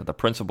reassertion of the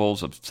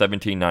principles of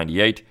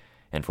 1798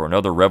 and for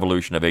another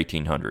revolution of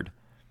 1800.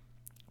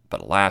 But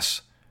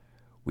alas,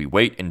 we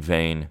wait in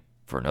vain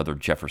for another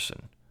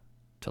Jefferson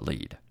to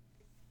lead.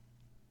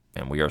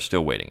 And we are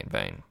still waiting in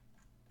vain.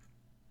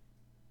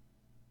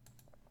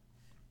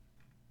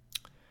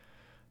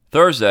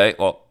 Thursday,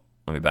 well,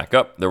 let me back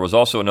up. There was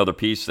also another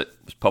piece that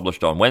was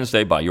published on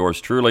Wednesday by yours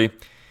truly.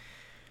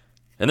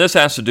 And this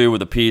has to do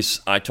with a piece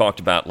I talked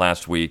about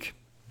last week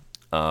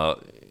that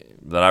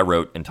I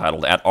wrote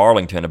entitled At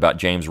Arlington about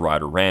James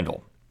Ryder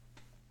Randall.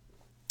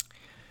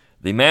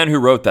 The man who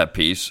wrote that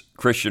piece,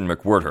 Christian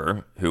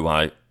McWhorter, who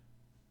I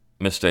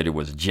misstated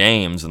was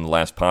James in the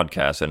last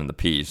podcast and in the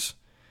piece,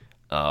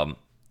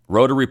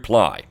 wrote a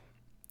reply.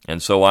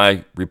 And so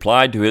I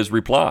replied to his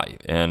reply,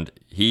 and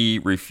he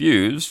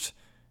refused.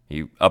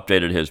 He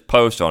updated his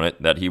post on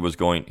it that he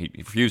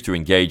refused to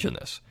engage in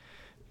this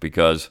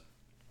because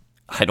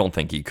I don't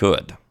think he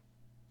could.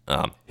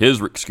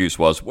 His excuse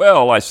was,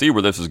 well, I see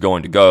where this is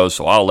going to go,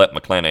 so I'll let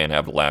McClanahan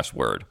have the last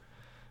word.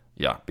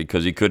 Yeah,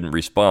 because he couldn't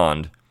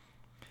respond,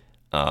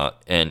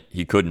 and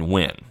he couldn't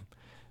win.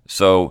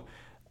 So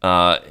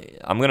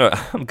I'm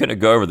gonna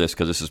go over this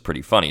because this is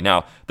pretty funny.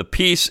 Now, the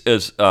piece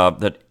is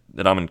that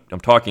I'm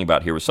talking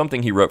about here was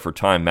something he wrote for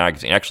Time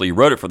Magazine. Actually, he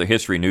wrote it for the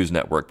History News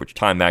Network, which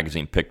Time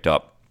Magazine picked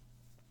up.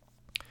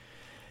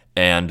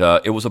 And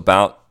it was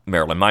about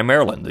Maryland, My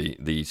Maryland,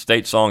 the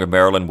state song of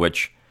Maryland,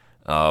 which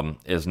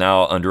is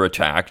now under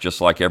attack,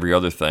 just like every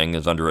other thing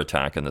is under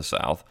attack in the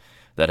South,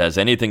 that has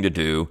anything to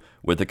do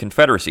with the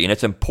Confederacy. And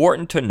it's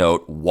important to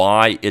note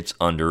why it's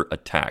under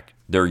attack.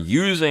 They're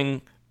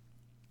using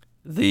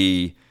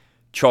the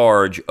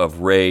charge of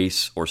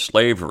race or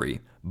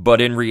slavery,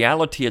 but in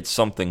reality it's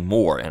something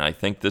more. And I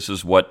think this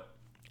is what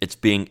it's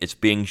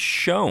being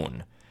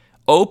shown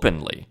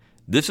openly.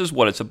 This is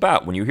what it's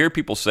about. When you hear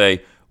people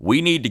say, we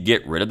need to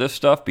get rid of this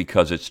stuff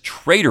because it's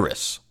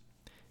traitorous,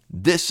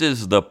 this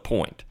is the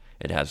point.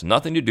 It has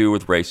nothing to do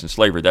with race and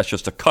slavery. That's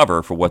just a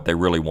cover for what they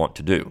really want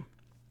to do.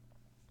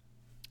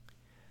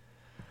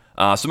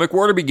 So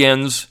McWhorter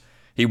begins,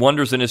 he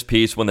wonders in his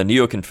piece when the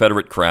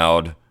neo-Confederate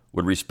crowd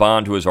would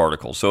respond to his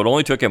article. So it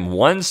only took him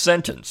one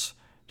sentence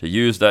to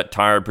use that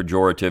tired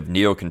pejorative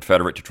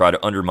neo-Confederate to try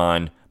to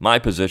undermine my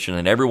position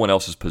and everyone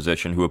else's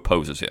position who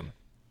opposes him.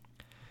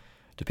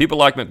 To people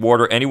like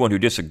McWhorter, anyone who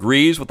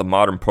disagrees with the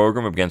modern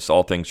program against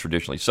all things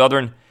traditionally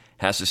Southern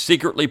has to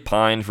secretly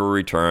pine for a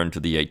return to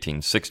the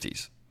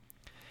 1860s.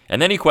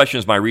 And then he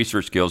questions my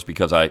research skills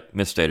because I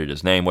misstated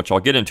his name, which I'll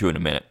get into in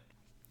a minute.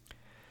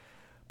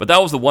 But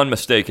that was the one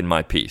mistake in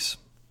my piece.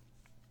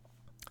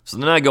 So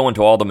then I go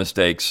into all the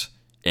mistakes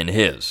in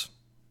his,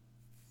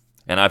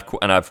 and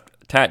I've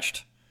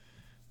attached,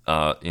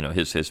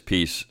 his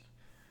piece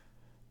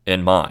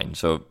in mine.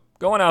 So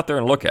going out there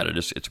and look at it,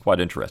 it's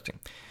quite interesting.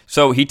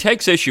 So he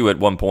takes issue at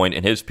one point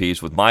in his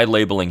piece with my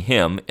labeling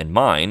him and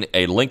mine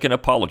a Lincoln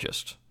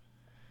apologist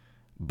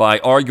by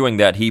arguing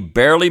that he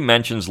barely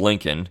mentions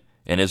Lincoln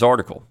in his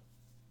article.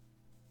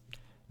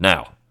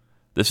 Now,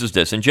 this is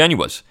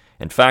disingenuous.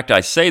 In fact, I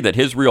say that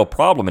his real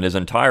problem in his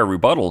entire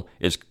rebuttal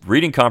is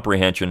reading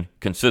comprehension,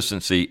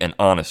 consistency, and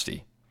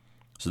honesty.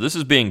 So this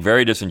is being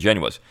very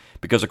disingenuous,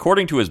 because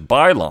according to his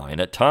byline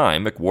at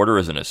Time, McWhorter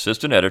is an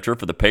assistant editor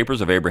for the Papers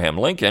of Abraham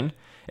Lincoln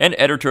and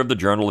editor of the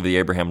Journal of the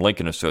Abraham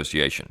Lincoln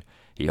Association.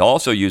 He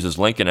also uses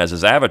Lincoln as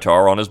his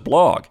avatar on his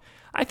blog.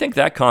 I think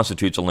that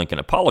constitutes a Lincoln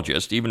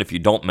apologist, even if you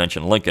don't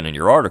mention Lincoln in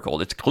your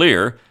article. It's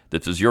clear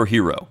this is your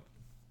hero.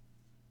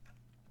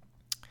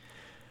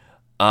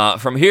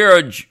 From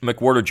here,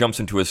 McWhorter jumps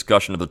into a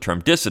discussion of the term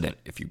dissident.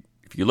 If you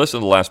listen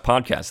to the last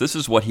podcast, this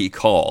is what he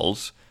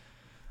calls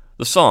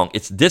the song.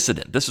 It's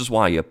dissident. This is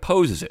why he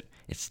opposes it.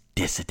 It's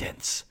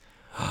dissidence.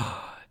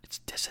 It's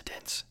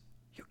dissidence.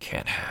 You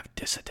can't have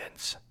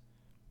dissidence.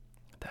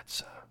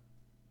 That's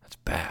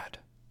bad.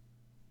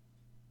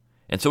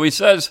 And so he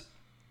says,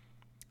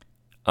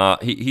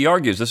 he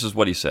argues, this is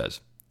what he says.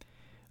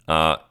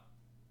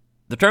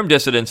 The term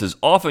dissidence is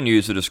often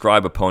used to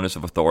describe opponents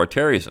of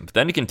authoritarianism, but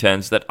then he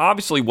contends that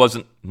obviously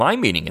wasn't my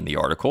meaning in the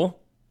article.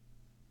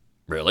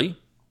 Really?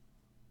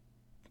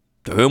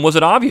 To whom was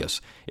it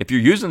obvious? If you're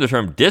using the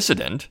term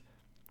dissident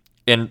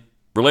in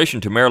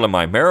relation to Maryland,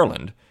 My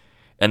Maryland,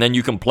 and then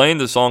you complain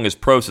the song is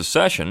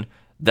pro-secession,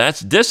 that's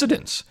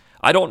dissidence.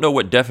 I don't know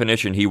what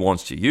definition he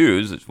wants to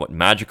use. It's what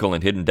magical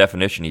and hidden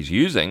definition he's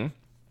using.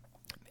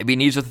 Maybe he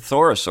needs a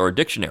thesaurus or a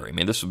dictionary. I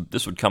mean, this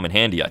would come in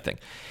handy, I think.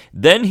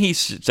 Then he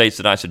states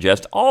that I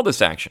suggest all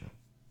this action,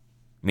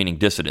 meaning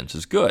dissidence,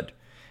 is good.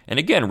 And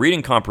again,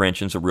 reading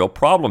comprehension is a real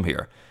problem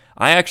here.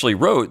 I actually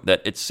wrote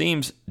that it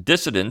seems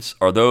dissidents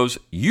are those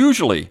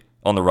usually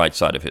on the right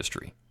side of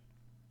history.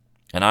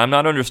 And I'm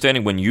not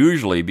understanding when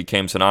usually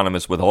became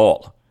synonymous with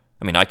all.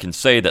 I mean, I can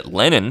say that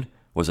Lenin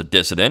was a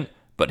dissident,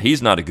 but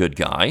he's not a good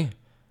guy.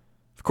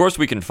 Of course,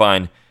 we can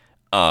find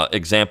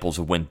examples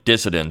of when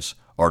dissidents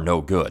are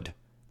no good,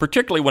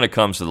 particularly when it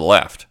comes to the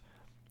left.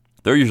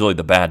 They're usually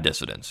the bad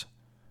dissidents.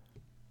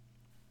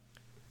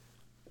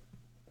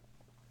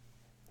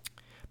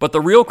 But the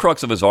real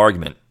crux of his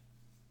argument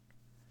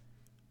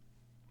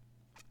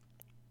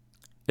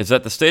is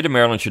that the state of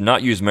Maryland should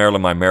not use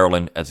Maryland, My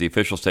Maryland as the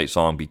official state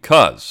song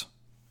because,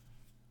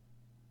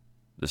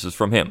 this is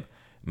from him,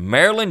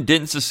 Maryland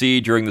didn't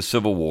secede during the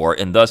Civil War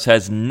and thus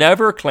has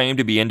never claimed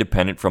to be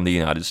independent from the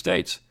United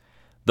States.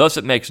 Thus,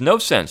 it makes no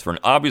sense for an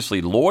obviously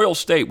loyal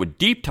state with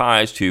deep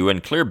ties to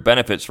and clear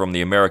benefits from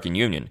the American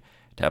Union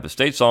to have a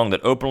state song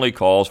that openly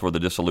calls for the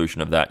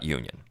dissolution of that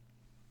union.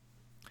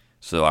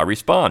 So I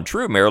respond,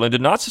 true, Maryland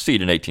did not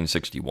secede in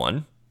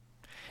 1861.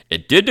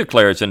 It did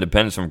declare its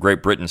independence from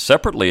Great Britain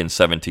separately in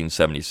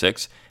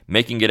 1776,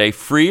 making it a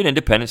free and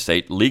independent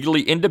state,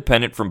 legally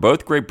independent from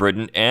both Great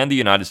Britain and the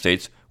United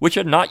States, which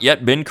had not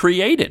yet been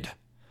created.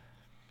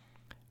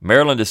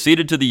 Maryland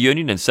acceded to the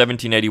Union in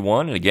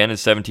 1781 and again in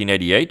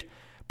 1788,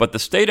 but the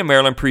state of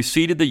Maryland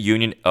preceded the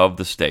Union of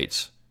the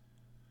States.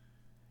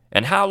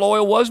 And how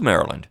loyal was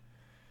Maryland?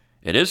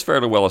 It is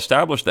fairly well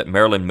established that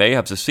Maryland may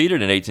have seceded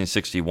in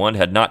 1861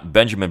 had not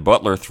Benjamin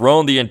Butler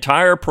thrown the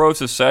entire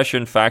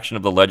pro-secession faction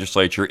of the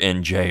legislature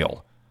in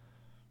jail.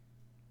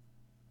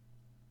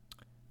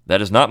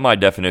 That is not my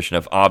definition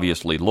of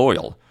obviously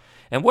loyal.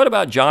 And what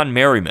about John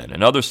Merriman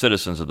and other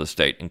citizens of the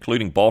state,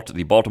 including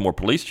the Baltimore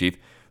police chief,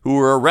 who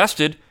were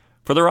arrested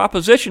for their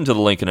opposition to the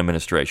Lincoln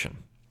administration?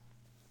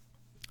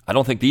 I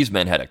don't think these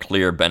men had a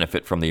clear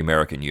benefit from the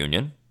American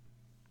Union.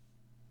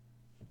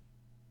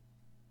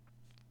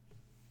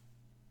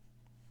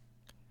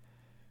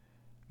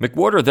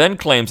 McWhorter then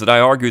claims that I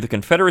argue the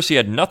Confederacy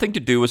had nothing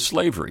to do with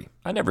slavery.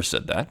 I never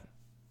said that.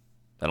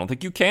 I don't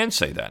think you can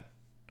say that.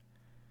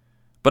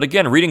 But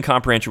again, reading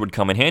comprehension would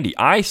come in handy.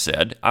 I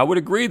said I would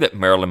agree that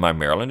Maryland, My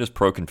Maryland is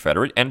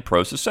pro-Confederate and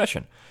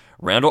pro-secession.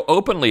 Randall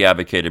openly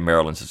advocated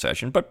Maryland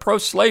secession, but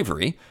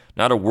pro-slavery.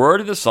 Not a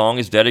word of the song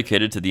is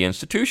dedicated to the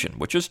institution,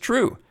 which is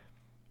true.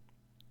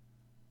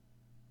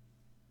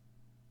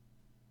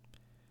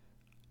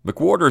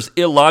 McWhorter's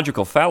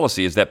illogical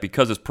fallacy is that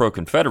because it's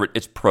pro-Confederate,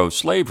 it's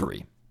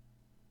pro-slavery.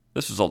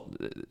 This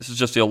is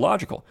just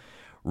illogical.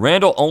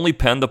 Randall only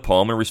penned the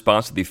poem in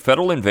response to the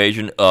federal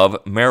invasion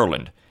of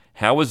Maryland.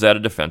 How is that a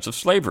defense of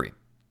slavery?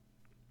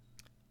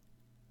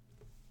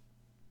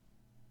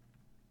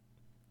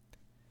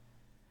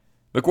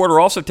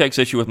 McWhorter also takes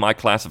issue with my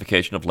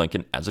classification of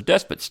Lincoln as a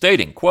despot,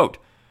 stating, quote,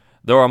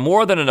 there are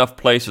more than enough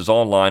places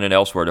online and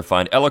elsewhere to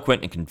find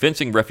eloquent and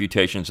convincing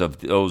refutations of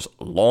those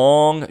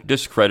long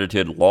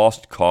discredited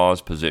lost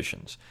cause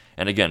positions.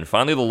 And again,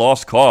 finally the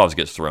lost cause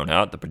gets thrown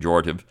out, the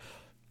pejorative.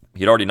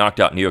 He'd already knocked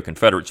out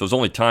neo-Confederate, so it was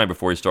only time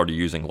before he started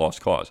using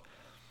lost cause.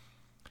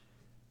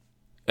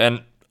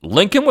 And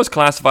Lincoln was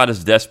classified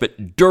as a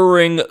despot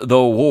during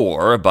the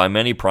war by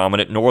many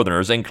prominent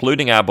Northerners,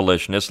 including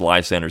abolitionist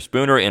Lysander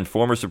Spooner and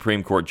former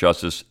Supreme Court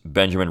Justice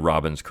Benjamin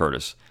Robbins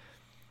Curtis.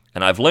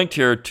 And I've linked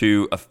here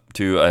to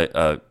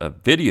a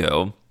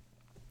video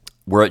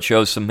where it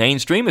shows some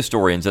mainstream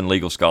historians and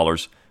legal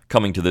scholars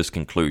coming to this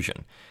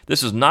conclusion.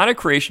 This is not a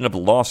creation of the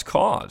lost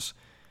cause.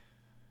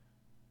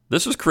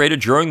 This was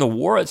created during the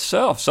war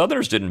itself.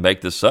 Southerners didn't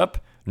make this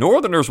up.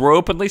 Northerners were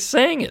openly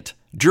saying it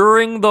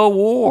during the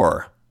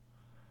war.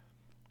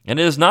 And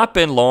it has not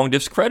been long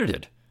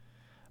discredited.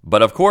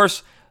 But of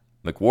course,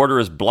 McWhorter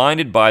is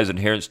blinded by his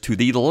adherence to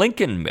the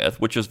Lincoln myth,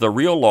 which is the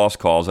real lost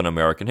cause in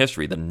American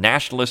history, the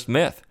nationalist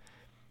myth.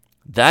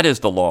 That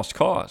is the lost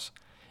cause,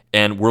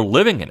 and we're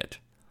living in it.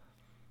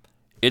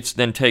 It's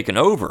then taken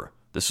over.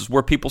 This is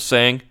where people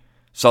saying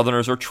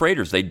Southerners are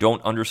traitors. They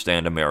don't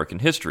understand American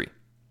history.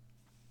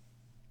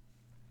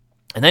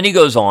 And then he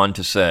goes on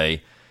to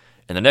say,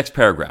 in the next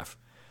paragraph,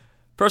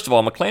 first of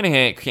all,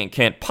 McClanahan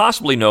can't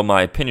possibly know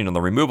my opinion on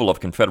the removal of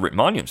Confederate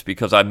monuments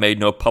because I've made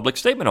no public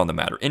statement on the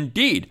matter.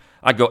 Indeed,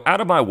 I go out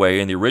of my way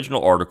in the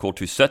original article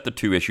to set the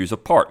two issues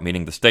apart,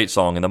 meaning the state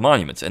song and the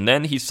monuments. And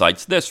then he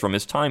cites this from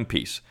his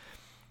timepiece.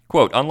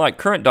 Quote, unlike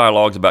current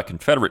dialogues about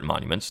Confederate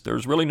monuments,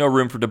 there's really no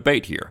room for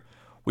debate here.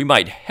 We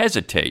might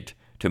hesitate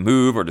to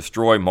move or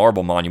destroy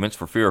marble monuments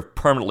for fear of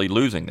permanently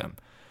losing them.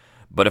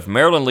 But if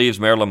Maryland leaves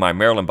Maryland, My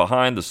Maryland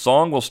behind, the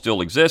song will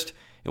still exist.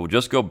 It will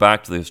just go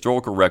back to the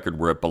historical record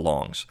where it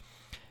belongs.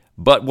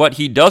 But what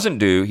he doesn't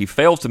do, he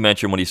fails to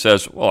mention when he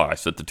says, well, I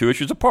set the two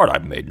issues apart.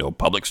 I've made no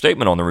public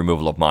statement on the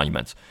removal of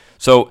monuments.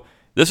 So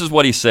this is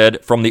what he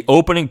said from the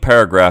opening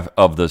paragraph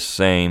of the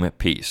same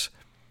piece.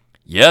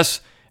 Yes,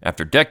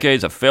 after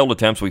decades of failed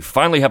attempts, we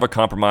finally have a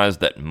compromise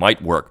that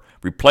might work,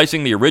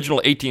 replacing the original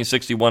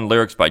 1861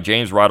 lyrics by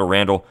James Ryder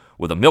Randall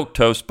with a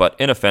milquetoast but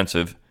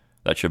inoffensive,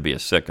 that should be a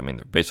sick,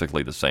 they're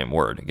basically the same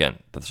word, again,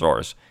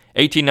 thesaurus,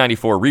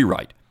 1894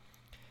 rewrite.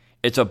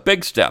 It's a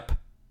big step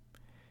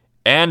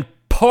and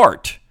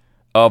part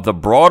of the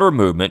broader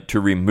movement to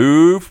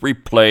remove,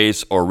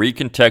 replace, or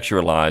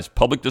recontextualize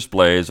public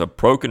displays of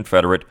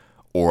pro-Confederate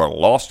or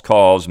lost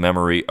cause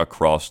memory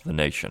across the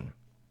nation.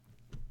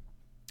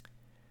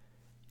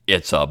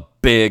 It's a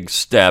big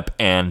step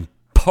and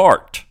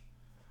part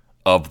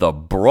of the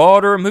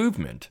broader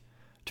movement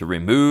to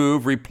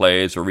remove,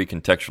 replace, or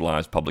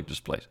recontextualize public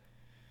displays.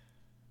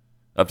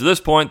 Up to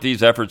this point,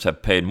 these efforts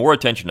have paid more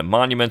attention to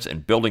monuments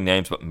and building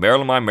names, but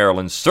Maryland, My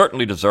Maryland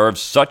certainly deserves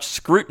such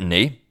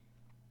scrutiny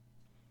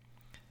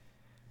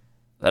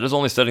That is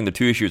only setting the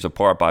two issues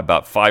apart by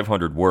about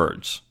 500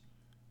 words.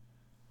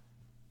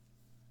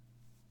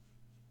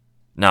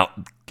 Now,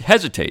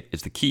 hesitate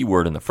is the key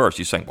word in the first.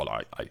 He's saying,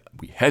 well,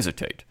 we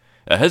hesitate.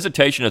 A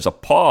hesitation is a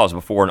pause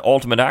before an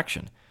ultimate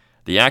action.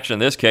 The action in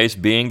this case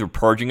being the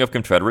purging of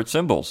Confederate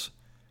symbols.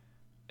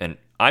 And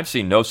I've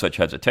seen no such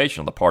hesitation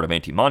on the part of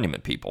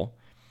anti-monument people.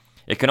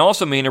 It can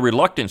also mean a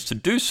reluctance to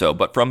do so,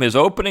 but from his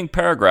opening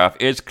paragraph,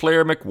 it's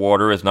clear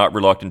McWhorter is not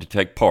reluctant to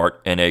take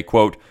part in a,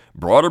 quote,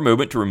 broader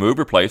movement to remove,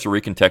 replace, or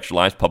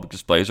recontextualize public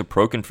displays of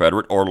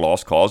pro-Confederate or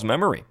lost cause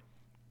memory.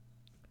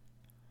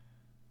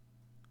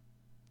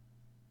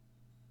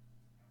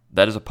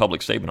 That is a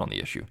public statement on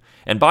the issue.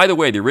 And by the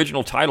way, the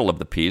original title of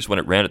the piece when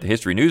it ran at the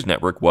History News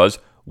Network was,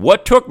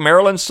 What Took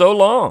Maryland So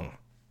Long?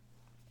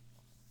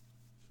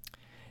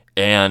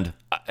 And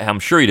I'm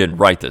sure he didn't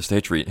write this.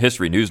 The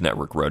History News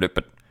Network wrote it,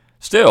 but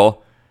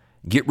still,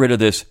 get rid of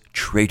this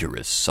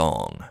traitorous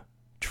song.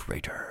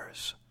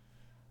 Traitors.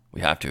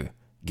 We have to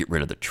get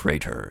rid of the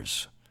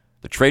traitors.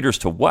 The traitors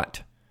to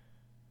what?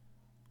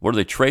 What are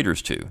they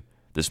traitors to?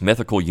 This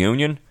mythical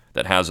union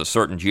that has a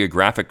certain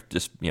geographic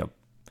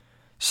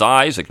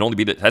size?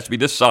 It has to be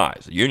this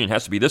size. The union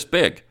has to be this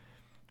big.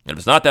 And if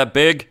it's not that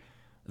big,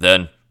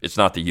 then it's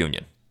not the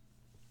union.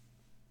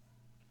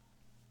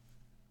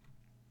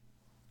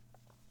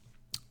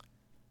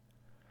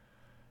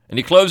 And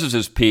he closes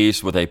his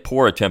piece with a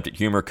poor attempt at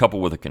humor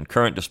coupled with a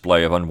concurrent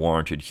display of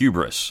unwarranted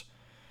hubris.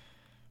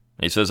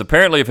 And he says,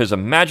 apparently if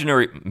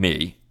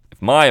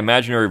my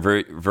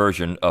imaginary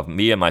version of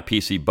me and my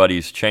PC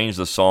buddies change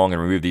the song and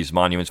remove these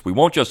monuments, we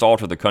won't just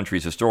alter the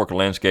country's historical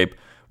landscape,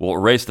 we'll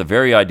erase the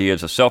very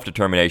ideas of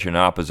self-determination and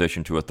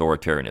opposition to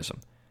authoritarianism.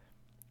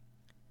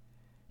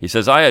 He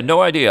says, I had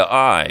no idea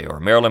I, or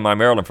Maryland, my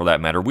Maryland for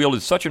that matter,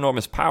 wielded such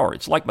enormous power.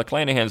 It's like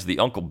McClanahan's the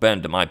Uncle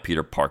Ben to my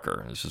Peter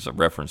Parker. This is a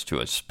reference to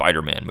a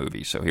Spider-Man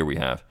movie. So here we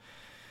have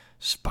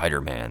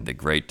Spider-Man, the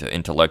great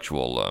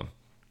intellectual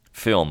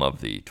film of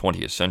the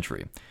 20th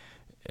century,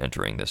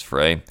 entering this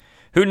fray.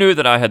 Who knew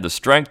that I had the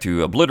strength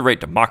to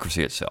obliterate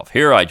democracy itself?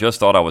 Here I just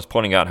thought I was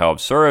pointing out how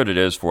absurd it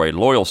is for a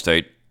loyal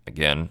state,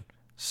 again,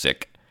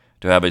 sick,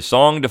 to have a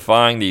song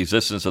defying the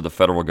existence of the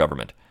federal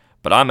government.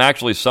 But I'm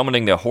actually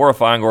summoning the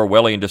horrifying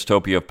Orwellian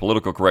dystopia of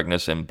political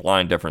correctness and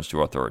blind deference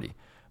to authority.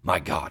 My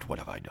God, what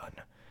have I done?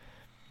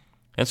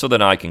 And so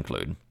then I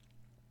conclude.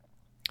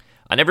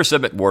 I never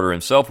said McWhorter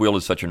himself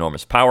wielded such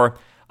enormous power.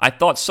 I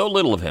thought so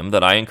little of him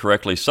that I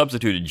incorrectly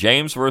substituted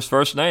James for his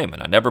first name,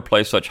 and I never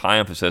placed such high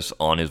emphasis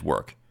on his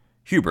work.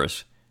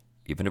 Hubris,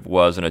 even if it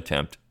was an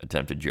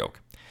attempted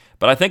joke.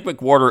 But I think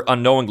McWhorter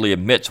unknowingly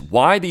admits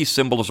why these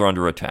symbols are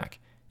under attack.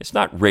 It's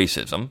not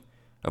racism,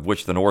 of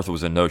which the North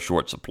was in no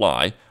short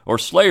supply, or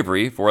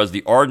slavery, for as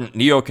the ardent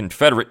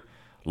neo-Confederate,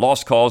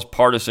 lost cause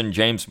partisan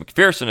James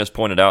McPherson has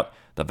pointed out,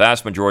 the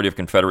vast majority of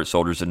Confederate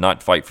soldiers did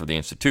not fight for the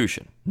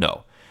institution.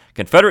 No.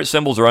 Confederate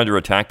symbols are under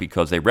attack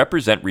because they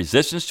represent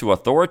resistance to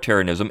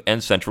authoritarianism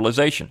and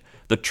centralization,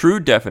 the true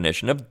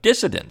definition of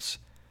dissidence.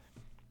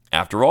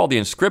 After all, the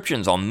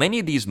inscriptions on many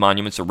of these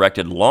monuments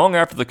erected long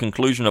after the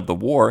conclusion of the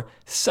war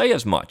say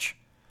as much.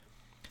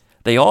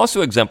 They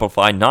also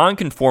exemplify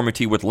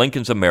nonconformity with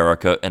Lincoln's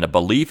America and a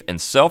belief in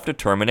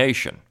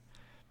self-determination.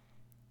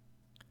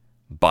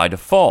 By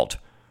default,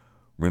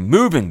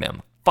 removing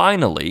them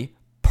finally,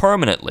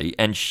 permanently,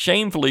 and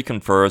shamefully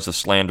confers the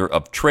slander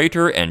of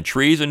traitor and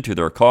treason to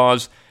their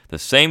cause, the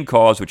same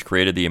cause which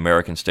created the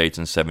American states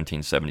in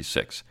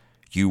 1776.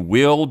 You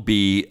will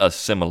be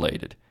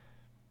assimilated.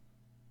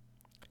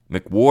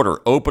 McWhorter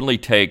openly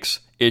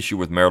takes issue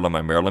with Maryland,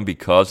 my Maryland,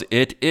 because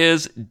it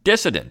is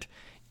dissident.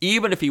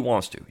 Even if he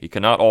wants to, he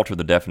cannot alter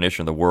the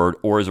definition of the word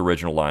or his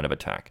original line of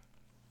attack.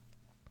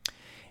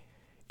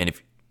 And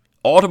if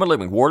ultimately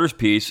McWhorter's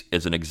piece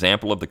is an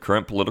example of the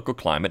current political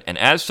climate, and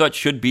as such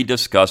should be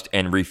discussed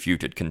and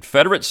refuted.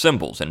 Confederate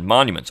symbols and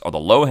monuments are the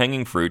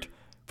low-hanging fruit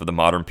for the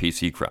modern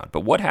PC crowd.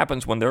 But what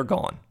happens when they're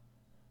gone?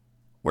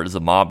 Where does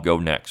the mob go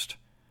next?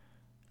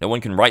 No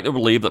one can rightly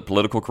believe that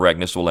political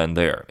correctness will end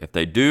there. If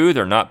they do,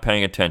 they're not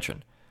paying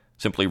attention.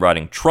 Simply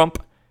writing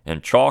Trump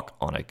and chalk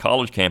on a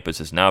college campus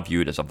is now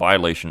viewed as a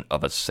violation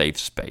of a safe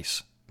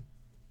space.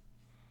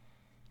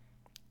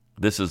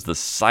 This is the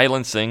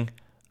silencing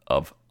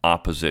of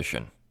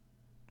opposition.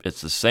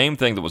 It's the same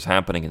thing that was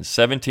happening in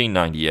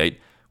 1798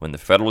 when the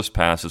Federalists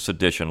passed a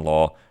sedition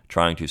law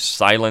trying to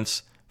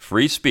silence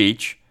free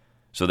speech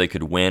so they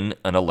could win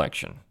an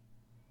election.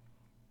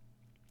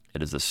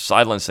 It is the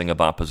silencing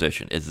of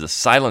opposition. It is the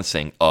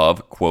silencing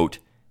of, quote,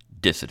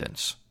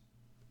 dissidents.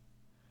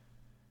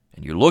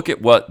 And you look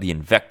at what the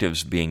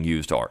invectives being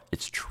used are.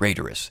 It's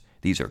traitorous.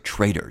 These are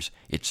traitors.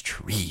 It's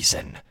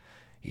treason.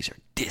 These are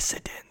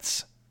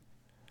dissidents.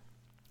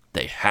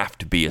 They have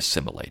to be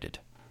assimilated.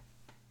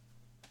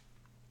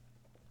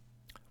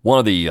 One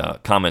of the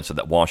comments of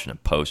that Washington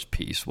Post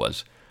piece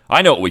was,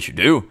 I know what we should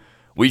do.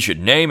 We should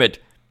name it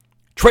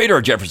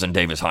Traitor Jefferson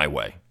Davis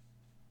Highway.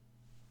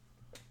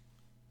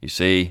 You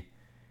see,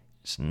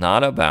 it's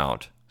not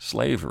about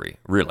slavery,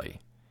 really.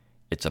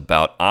 It's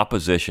about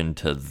opposition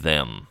to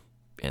them.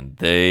 And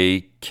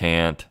they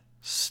can't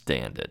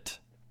stand it.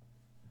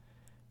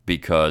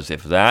 because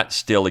if that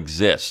still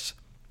exists,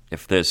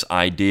 if this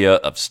idea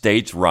of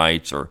states'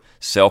 rights or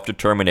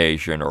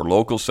self-determination or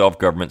local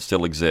self-government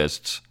still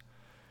exists,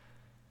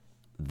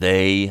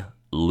 they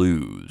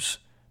lose,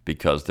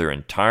 because their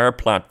entire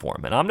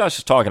platform, and I'm not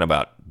just talking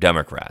about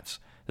Democrats,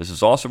 this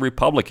is also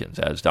Republicans,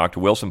 as Dr.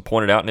 Wilson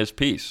pointed out in his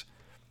piece,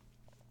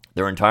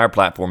 their entire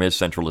platform is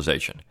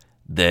centralization.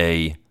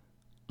 They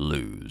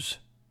lose.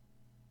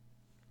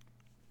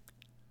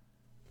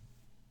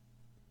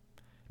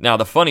 Now,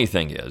 the funny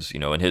thing is,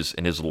 in his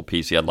little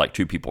piece, he had like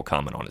 2 people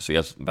comment on it, so he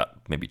has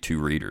about maybe 2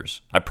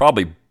 readers. I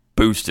probably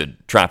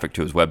boosted traffic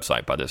to his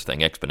website by this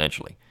thing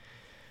exponentially.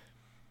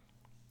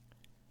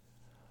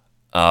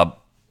 I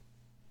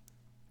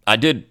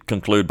did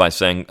conclude by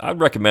saying I'd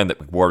recommend that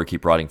McWhorter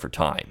keep writing for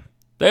Time.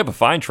 They have a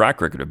fine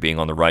track record of being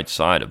on the right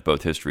side of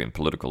both history and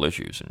political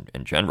issues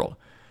in general.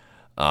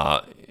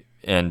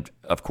 And,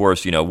 of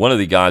course, one of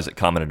the guys that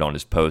commented on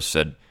his post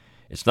said,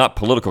 it's not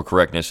political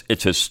correctness,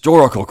 it's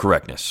historical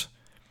correctness.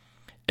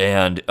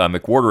 And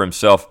McWhorter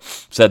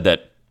himself said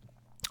that,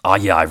 I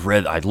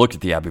looked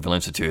at the Abbeville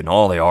Institute, and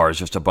all they are is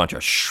just a bunch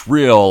of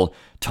shrill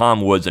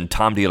Tom Woods and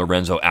Tom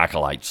DiLorenzo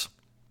acolytes.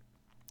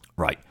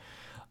 Right.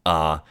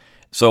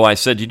 So I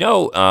said,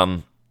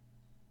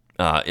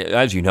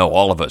 as you know,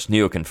 all of us,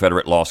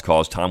 neo-Confederate lost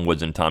cause Tom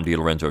Woods and Tom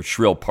DiLorenzo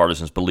shrill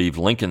partisans believed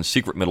Lincoln's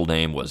secret middle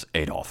name was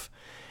Adolf.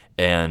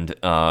 And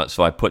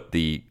so I put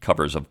the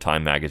covers of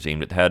Time magazine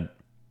that had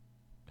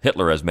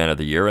Hitler as Man of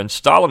the Year and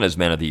Stalin as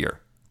Man of the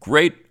Year.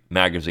 Great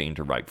magazine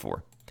to write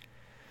for.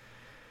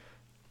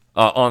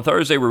 On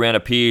Thursday, we ran a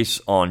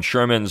piece on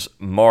Sherman's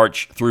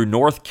march through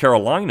North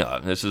Carolina.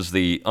 This is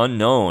the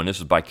unknown. This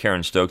is by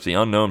Karen Stokes, the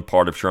unknown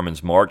part of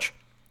Sherman's march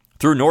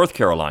through North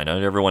Carolina.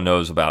 Everyone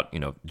knows about,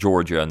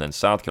 Georgia and then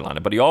South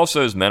Carolina. But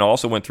his men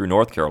also went through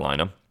North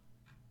Carolina.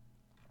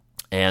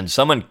 And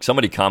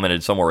somebody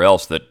commented somewhere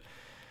else that,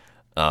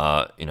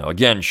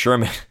 again,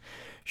 Sherman,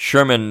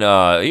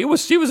 he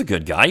was a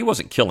good guy. He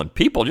wasn't killing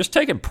people, just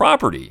taking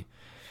property.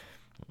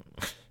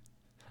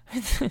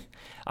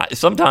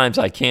 Sometimes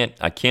I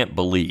can't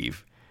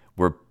believe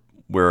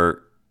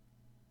where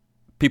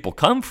people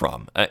come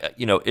from.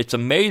 It's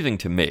amazing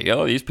to me.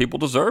 Oh, these people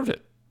deserved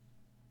it.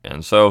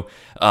 And so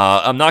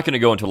I'm not going to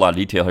go into a lot of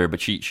detail here,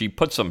 but she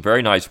put some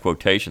very nice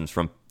quotations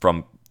from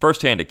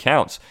firsthand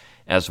accounts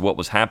as to what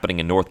was happening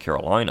in North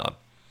Carolina.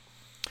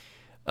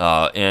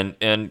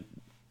 And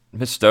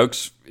Ms.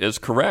 Stokes is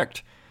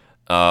correct.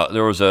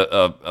 There was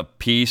a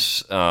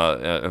piece,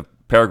 a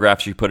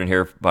paragraph she put in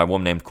here by a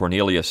woman named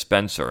Cornelia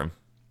Spencer.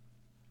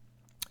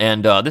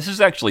 And this is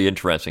actually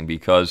interesting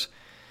because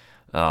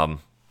Cornelia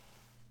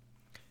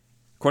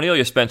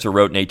Spencer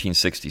wrote in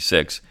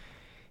 1866,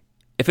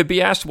 "If it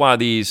be asked why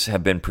these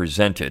have been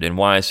presented and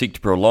why I seek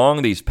to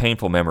prolong these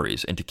painful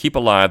memories and to keep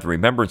alive the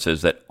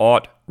remembrances that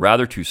ought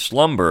rather to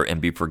slumber and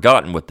be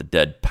forgotten with the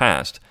dead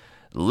past,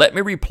 let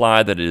me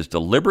reply that it is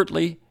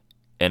deliberately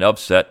and of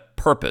set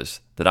purpose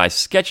that I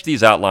sketch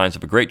these outlines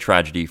of a great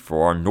tragedy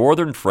for our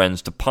northern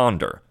friends to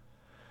ponder.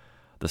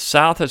 The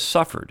South has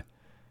suffered,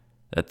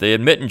 that they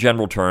admit in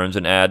general terms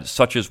and add,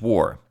 such is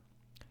war.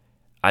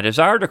 I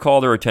desire to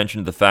call their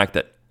attention to the fact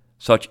that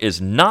such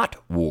is not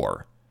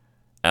war,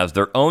 as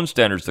their own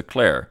standards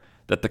declare,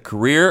 that the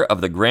career of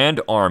the Grand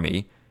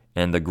Army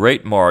and the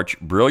Great March,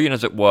 brilliant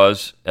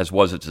as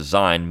was its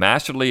design,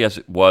 masterly as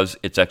it was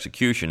its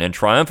execution, and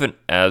triumphant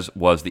as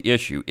was the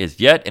issue,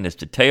 is yet in its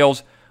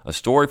details a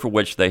story for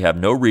which they have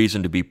no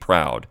reason to be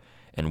proud,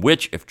 and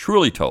which, if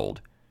truly told,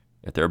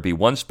 if there be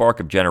one spark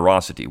of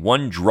generosity,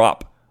 one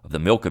drop of the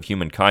milk of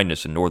human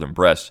kindness in northern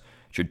breasts,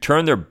 should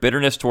turn their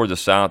bitterness toward the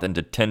South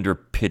into tender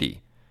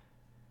pity,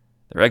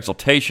 their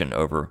exultation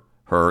over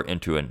her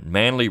into a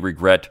manly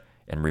regret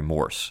and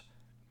remorse.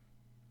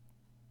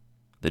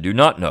 They do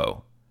not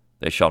know,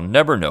 they shall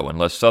never know,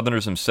 unless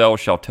Southerners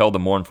themselves shall tell the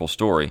mournful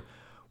story,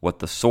 what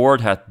the sword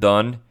hath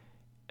done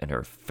in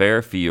her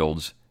fair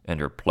fields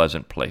and her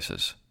pleasant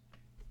places."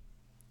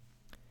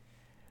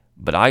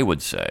 But I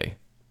would say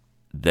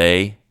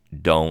they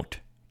don't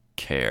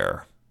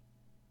care.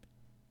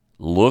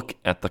 Look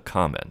at the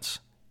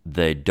comments.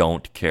 They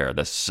don't care.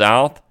 The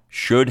South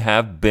should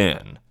have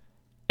been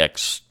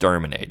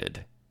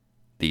exterminated.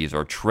 These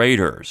are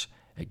traitors.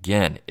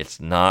 Again,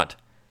 it's not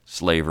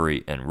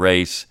slavery and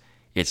race.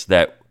 It's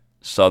that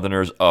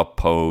Southerners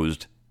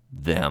opposed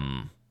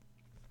them.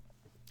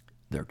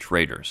 They're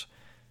traitors.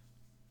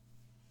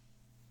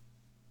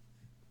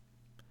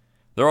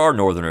 There are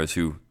Northerners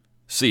who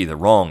see the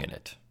wrong in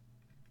it,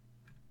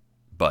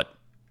 but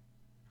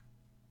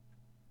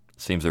it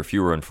seems they're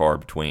fewer and far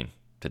between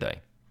today.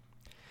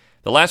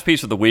 The last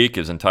piece of the week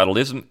is entitled,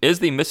 Is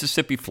the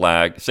Mississippi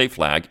State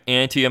Flag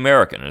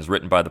Anti-American? And is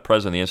written by the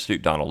president of the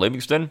Institute, Donald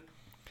Livingston.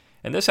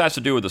 And this has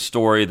to do with a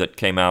story that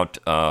came out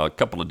a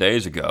couple of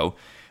days ago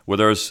where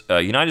there's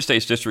a United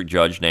States District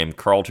Judge named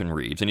Carlton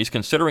Reeves, and he's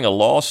considering a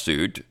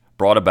lawsuit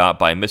brought about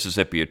by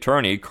Mississippi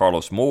attorney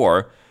Carlos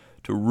Moore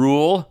to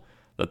rule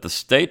that the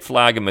state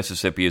flag of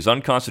Mississippi is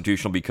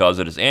unconstitutional because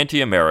it is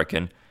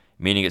anti-American,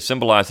 meaning it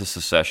symbolizes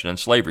secession and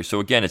slavery. So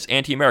again, it's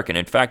anti-American.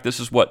 In fact, this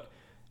is what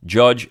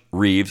Judge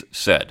Reeves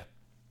said.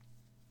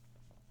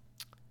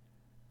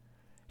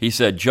 He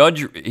said,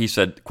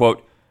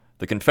 quote,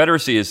 "The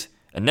Confederacy is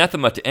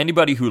anathema to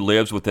anybody who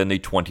lives within the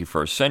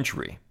 21st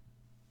century.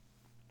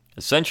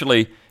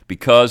 Essentially,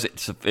 because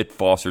it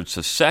fostered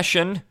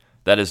secession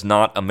that is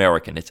not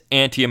American. It's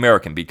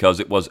anti-American because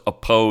it was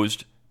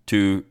opposed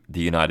to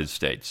the United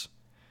States."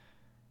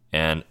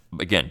 And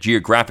again,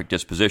 geographic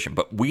disposition.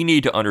 But we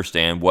need to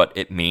understand what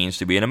it means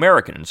to be an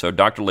American. And so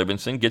Dr.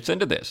 Livingston gets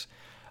into this.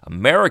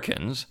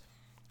 Americans,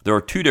 there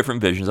are two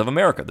different visions of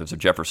America. There's a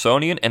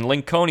Jeffersonian and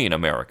Lincolnian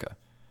America.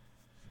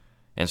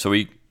 And so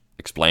he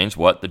explains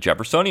what the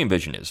Jeffersonian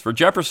vision is. For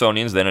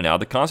Jeffersonians then and now,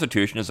 the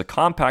Constitution is a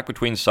compact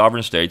between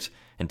sovereign states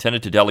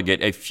intended to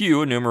delegate a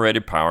few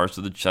enumerated powers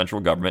to the central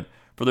government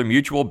for their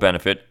mutual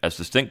benefit as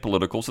distinct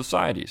political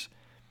societies.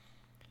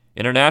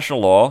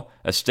 International law,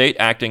 a state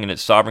acting in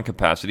its sovereign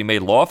capacity may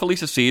lawfully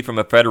secede from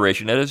a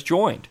federation it has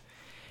joined.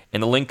 In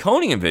the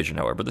Lincolnian vision,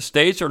 however, the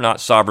states are not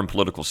sovereign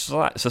political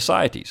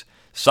societies.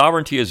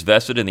 Sovereignty is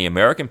vested in the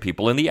American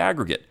people in the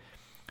aggregate.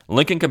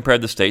 Lincoln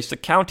compared the states to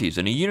counties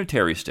in a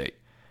unitary state.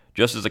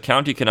 Just as a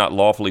county cannot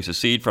lawfully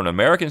secede from an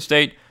American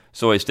state,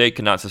 so a state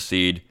cannot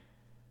secede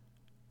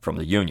from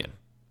the Union.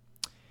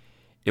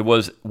 It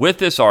was with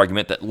this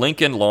argument that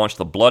Lincoln launched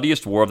the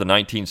bloodiest war of the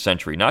 19th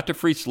century, not to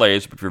free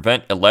slaves, but to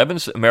prevent 11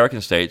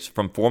 American states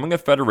from forming a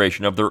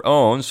federation of their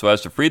own so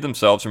as to free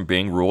themselves from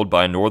being ruled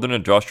by a northern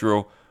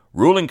industrial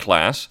ruling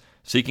class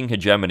seeking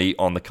hegemony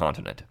on the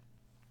continent.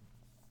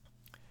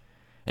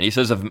 And he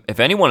says, if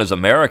anyone is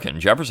American,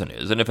 Jefferson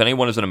is, and if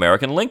anyone is an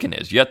American, Lincoln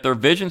is, yet their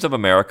visions of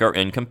America are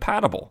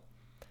incompatible.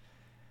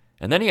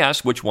 And then he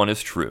asks which one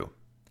is true.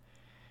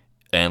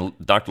 And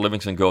Dr.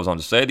 Livingston goes on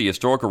to say, the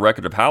historical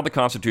record of how the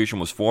Constitution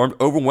was formed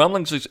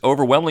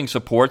overwhelmingly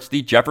supports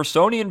the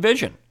Jeffersonian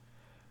vision.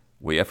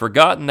 We have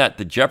forgotten that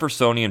the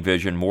Jeffersonian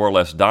vision more or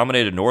less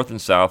dominated North and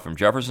South from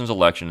Jefferson's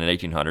election in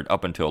 1800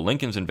 up until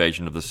Lincoln's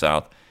invasion of the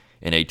South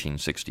in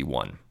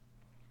 1861.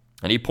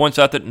 And he points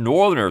out that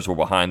Northerners were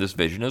behind this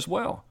vision as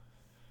well.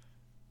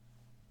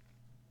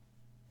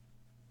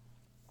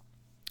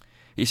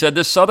 He said,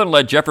 this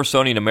Southern-led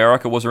Jeffersonian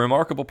America was a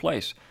remarkable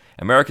place.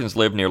 Americans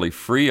lived nearly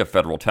free of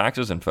federal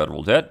taxes and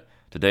federal debt.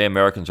 Today,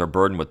 Americans are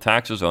burdened with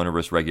taxes,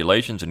 onerous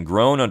regulations, and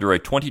groan under a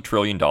 $20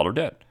 trillion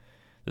debt.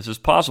 This is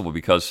possible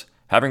because,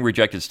 having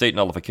rejected state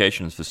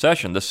nullification and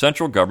secession, the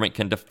central government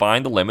can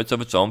define the limits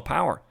of its own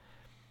power.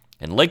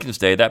 In Lincoln's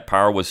day, that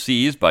power was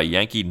seized by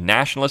Yankee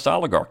nationalist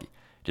oligarchy.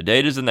 Today,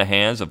 it is in the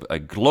hands of a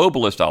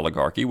globalist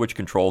oligarchy which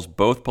controls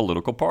both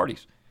political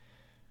parties.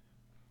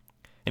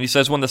 And he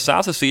says, when the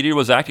South seceded, it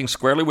was acting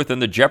squarely within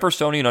the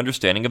Jeffersonian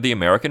understanding of the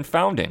American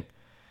founding.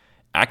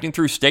 Acting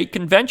through state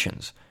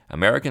conventions,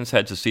 Americans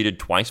had seceded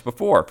twice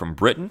before, from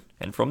Britain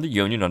and from the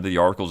Union under the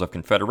Articles of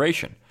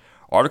Confederation.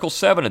 Article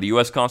 7 of the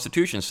U.S.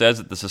 Constitution says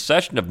that the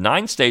secession of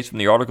 9 states from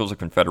the Articles of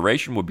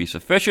Confederation would be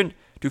sufficient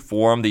to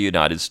form the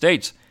United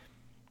States,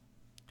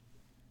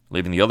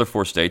 leaving the other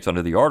 4 states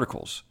under the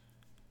Articles.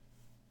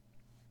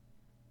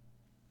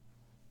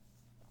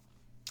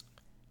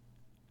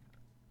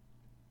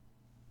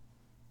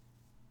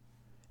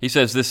 He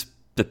says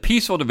the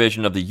peaceful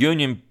division of the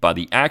Union by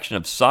the action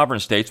of sovereign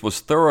states was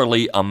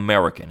thoroughly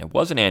American. It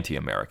wasn't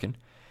anti-American.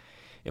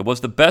 It was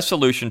the best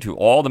solution to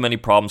all the many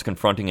problems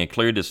confronting a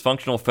clear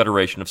dysfunctional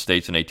federation of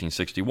states in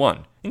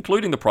 1861,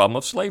 including the problem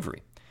of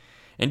slavery.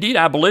 Indeed,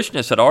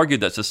 abolitionists had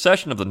argued that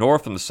secession of the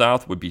North from the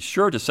South would be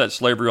sure to set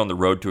slavery on the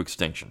road to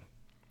extinction.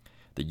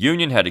 The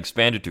Union had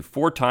expanded to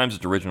 4 times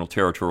its original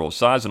territorial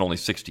size in only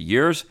 60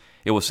 years.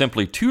 It was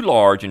simply too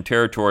large in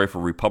territory for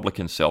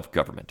Republican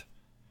self-government.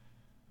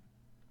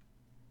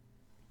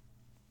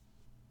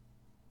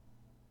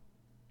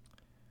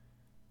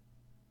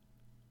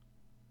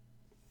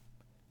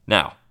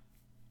 Now,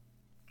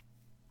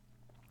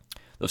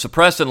 though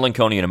suppressed in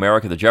Lincolnian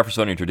America, the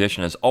Jeffersonian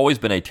tradition has always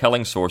been a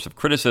telling source of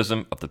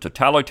criticism of the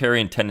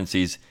totalitarian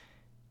tendencies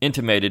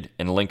intimated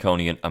in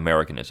Lincolnian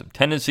Americanism,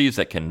 tendencies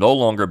that can no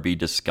longer be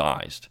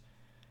disguised.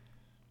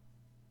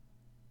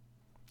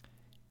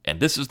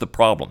 And this is the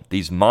problem.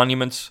 These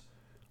monuments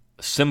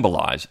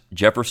symbolize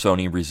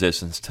Jeffersonian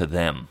resistance to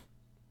them.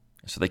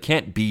 So they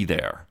can't be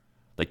there.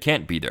 They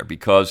can't be there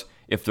because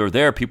if they're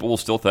there, people will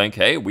still think,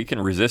 hey, we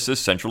can resist this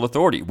central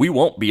authority. We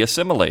won't be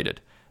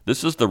assimilated.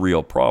 This is the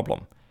real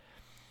problem.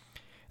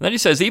 And then he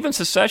says, even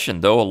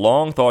secession, though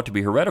long thought to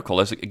be heretical,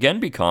 has again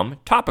become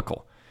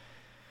topical.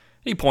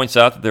 He points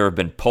out that there have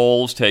been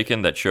polls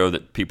taken that show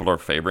that people are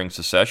favoring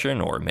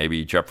secession or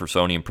maybe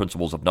Jeffersonian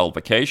principles of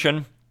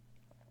nullification.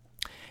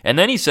 And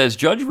then he says,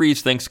 Judge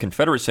Reeves thinks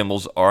Confederate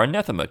symbols are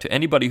anathema to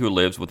anybody who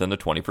lives within the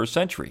 21st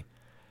century.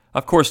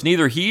 Of course,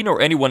 neither he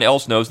nor anyone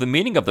else knows the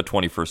meaning of the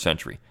 21st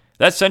century.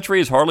 That century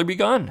has hardly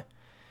begun.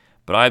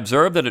 But I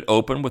observe that it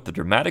opened with the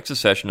dramatic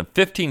secession of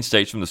 15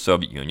 states from the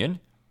Soviet Union,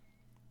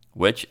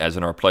 which, as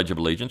in our Pledge of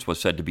Allegiance, was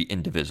said to be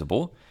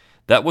indivisible.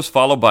 That was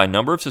followed by a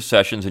number of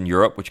secessions in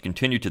Europe, which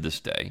continue to this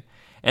day.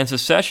 And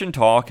secession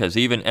talk has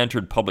even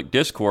entered public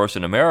discourse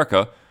in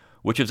America,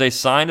 which is a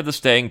sign of the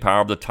staying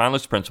power of the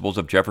timeless principles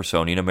of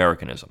Jeffersonian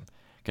Americanism.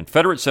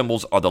 Confederate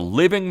symbols are the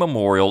living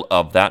memorial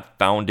of that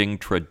founding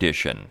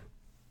tradition.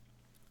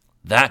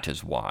 That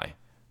is why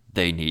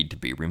they need to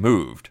be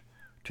removed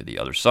to the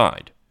other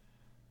side.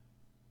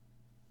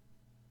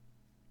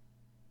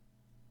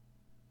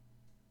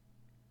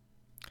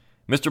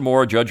 Mr.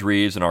 Moore, Judge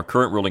Reeves, and our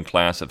current ruling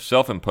class have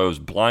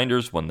self-imposed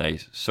blinders when they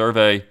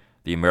survey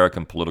the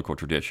American political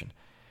tradition.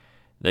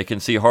 They can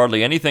see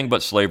hardly anything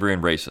but slavery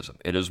and racism.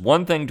 It is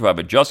one thing to have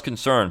a just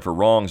concern for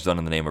wrongs done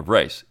in the name of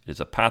race. It is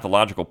a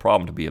pathological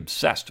problem to be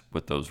obsessed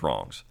with those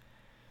wrongs.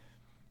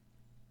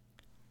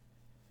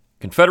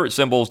 Confederate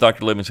symbols,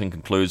 Dr. Livingston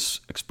concludes,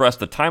 express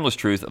the timeless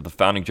truth of the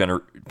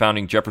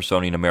founding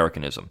Jeffersonian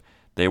Americanism.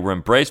 They were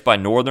embraced by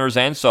Northerners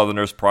and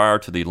Southerners prior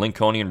to the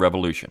Lincolnian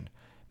Revolution.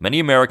 Many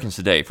Americans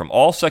today, from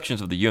all sections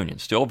of the Union,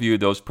 still view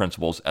those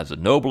principles as the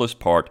noblest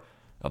part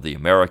of the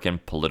American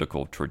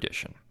political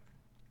tradition.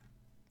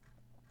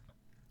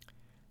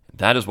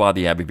 That is why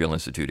the Abbeville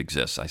Institute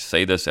exists. I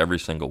say this every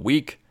single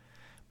week,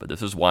 but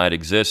this is why it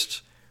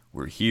exists.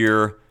 We're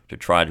here to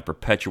try to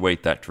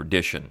perpetuate that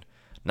tradition.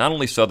 Not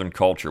only Southern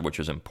culture, which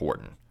is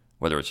important,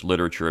 whether it's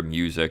literature,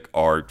 music,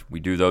 art,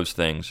 we do those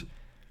things,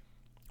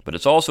 but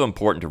it's also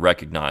important to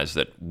recognize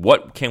that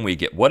what can we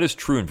get? What is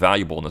true and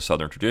valuable in the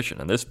Southern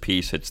tradition? And this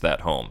piece hits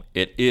that home.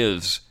 It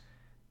is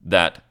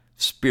that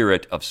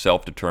spirit of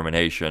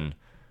self-determination,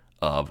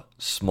 of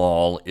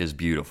small is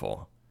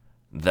beautiful.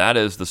 That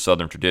is the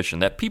Southern tradition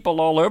that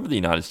people all over the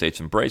United States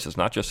embrace. It's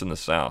not just in the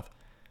South.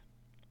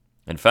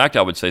 In fact,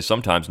 I would say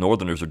sometimes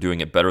Northerners are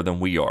doing it better than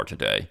we are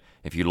today.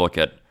 If you look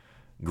at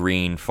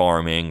green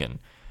farming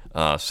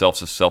and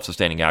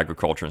self-sustaining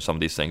agriculture and some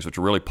of these things, which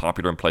are really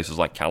popular in places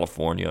like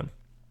California,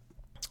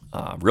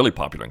 really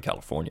popular in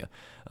California.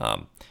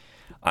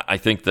 I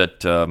think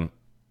that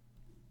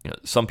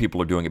some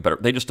people are doing it better.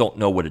 They just don't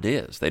know what it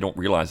is. They don't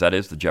realize that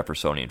is the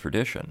Jeffersonian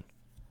tradition.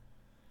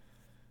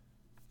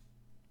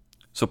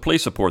 So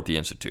please support the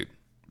Institute.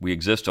 We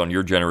exist on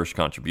your generous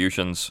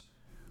contributions.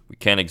 We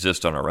can't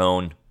exist on our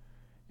own.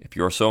 If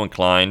you're so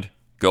inclined,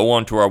 go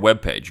onto our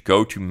webpage.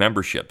 Go to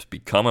memberships.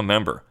 Become a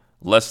member.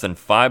 Less than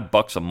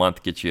 $5 a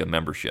month gets you a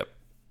membership.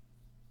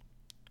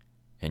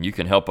 And you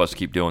can help us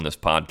keep doing this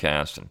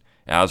podcast. And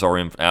as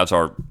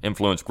our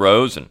influence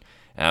grows and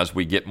as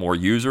we get more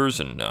users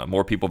and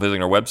more people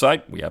visiting our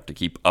website, we have to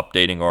keep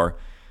updating our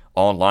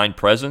online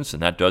presence,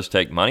 and that does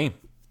take money.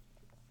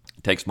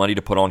 It takes money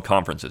to put on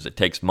conferences. It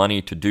takes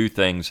money to do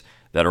things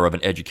that are of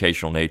an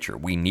educational nature.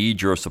 We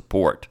need your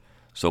support.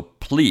 So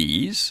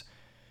please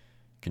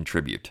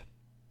contribute.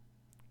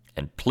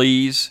 And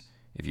please,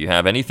 if you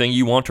have anything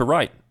you want to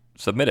write,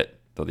 submit it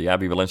to the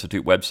Abbeville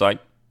Institute website.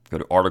 Go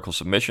to article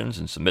submissions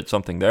and submit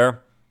something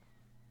there.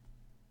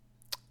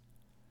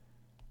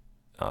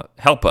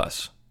 Help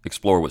us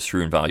explore what's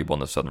true and valuable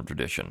in the Southern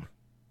tradition.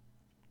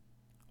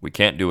 We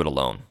can't do it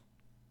alone.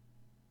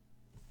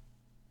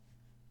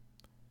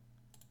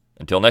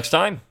 Until next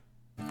time,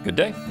 good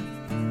day.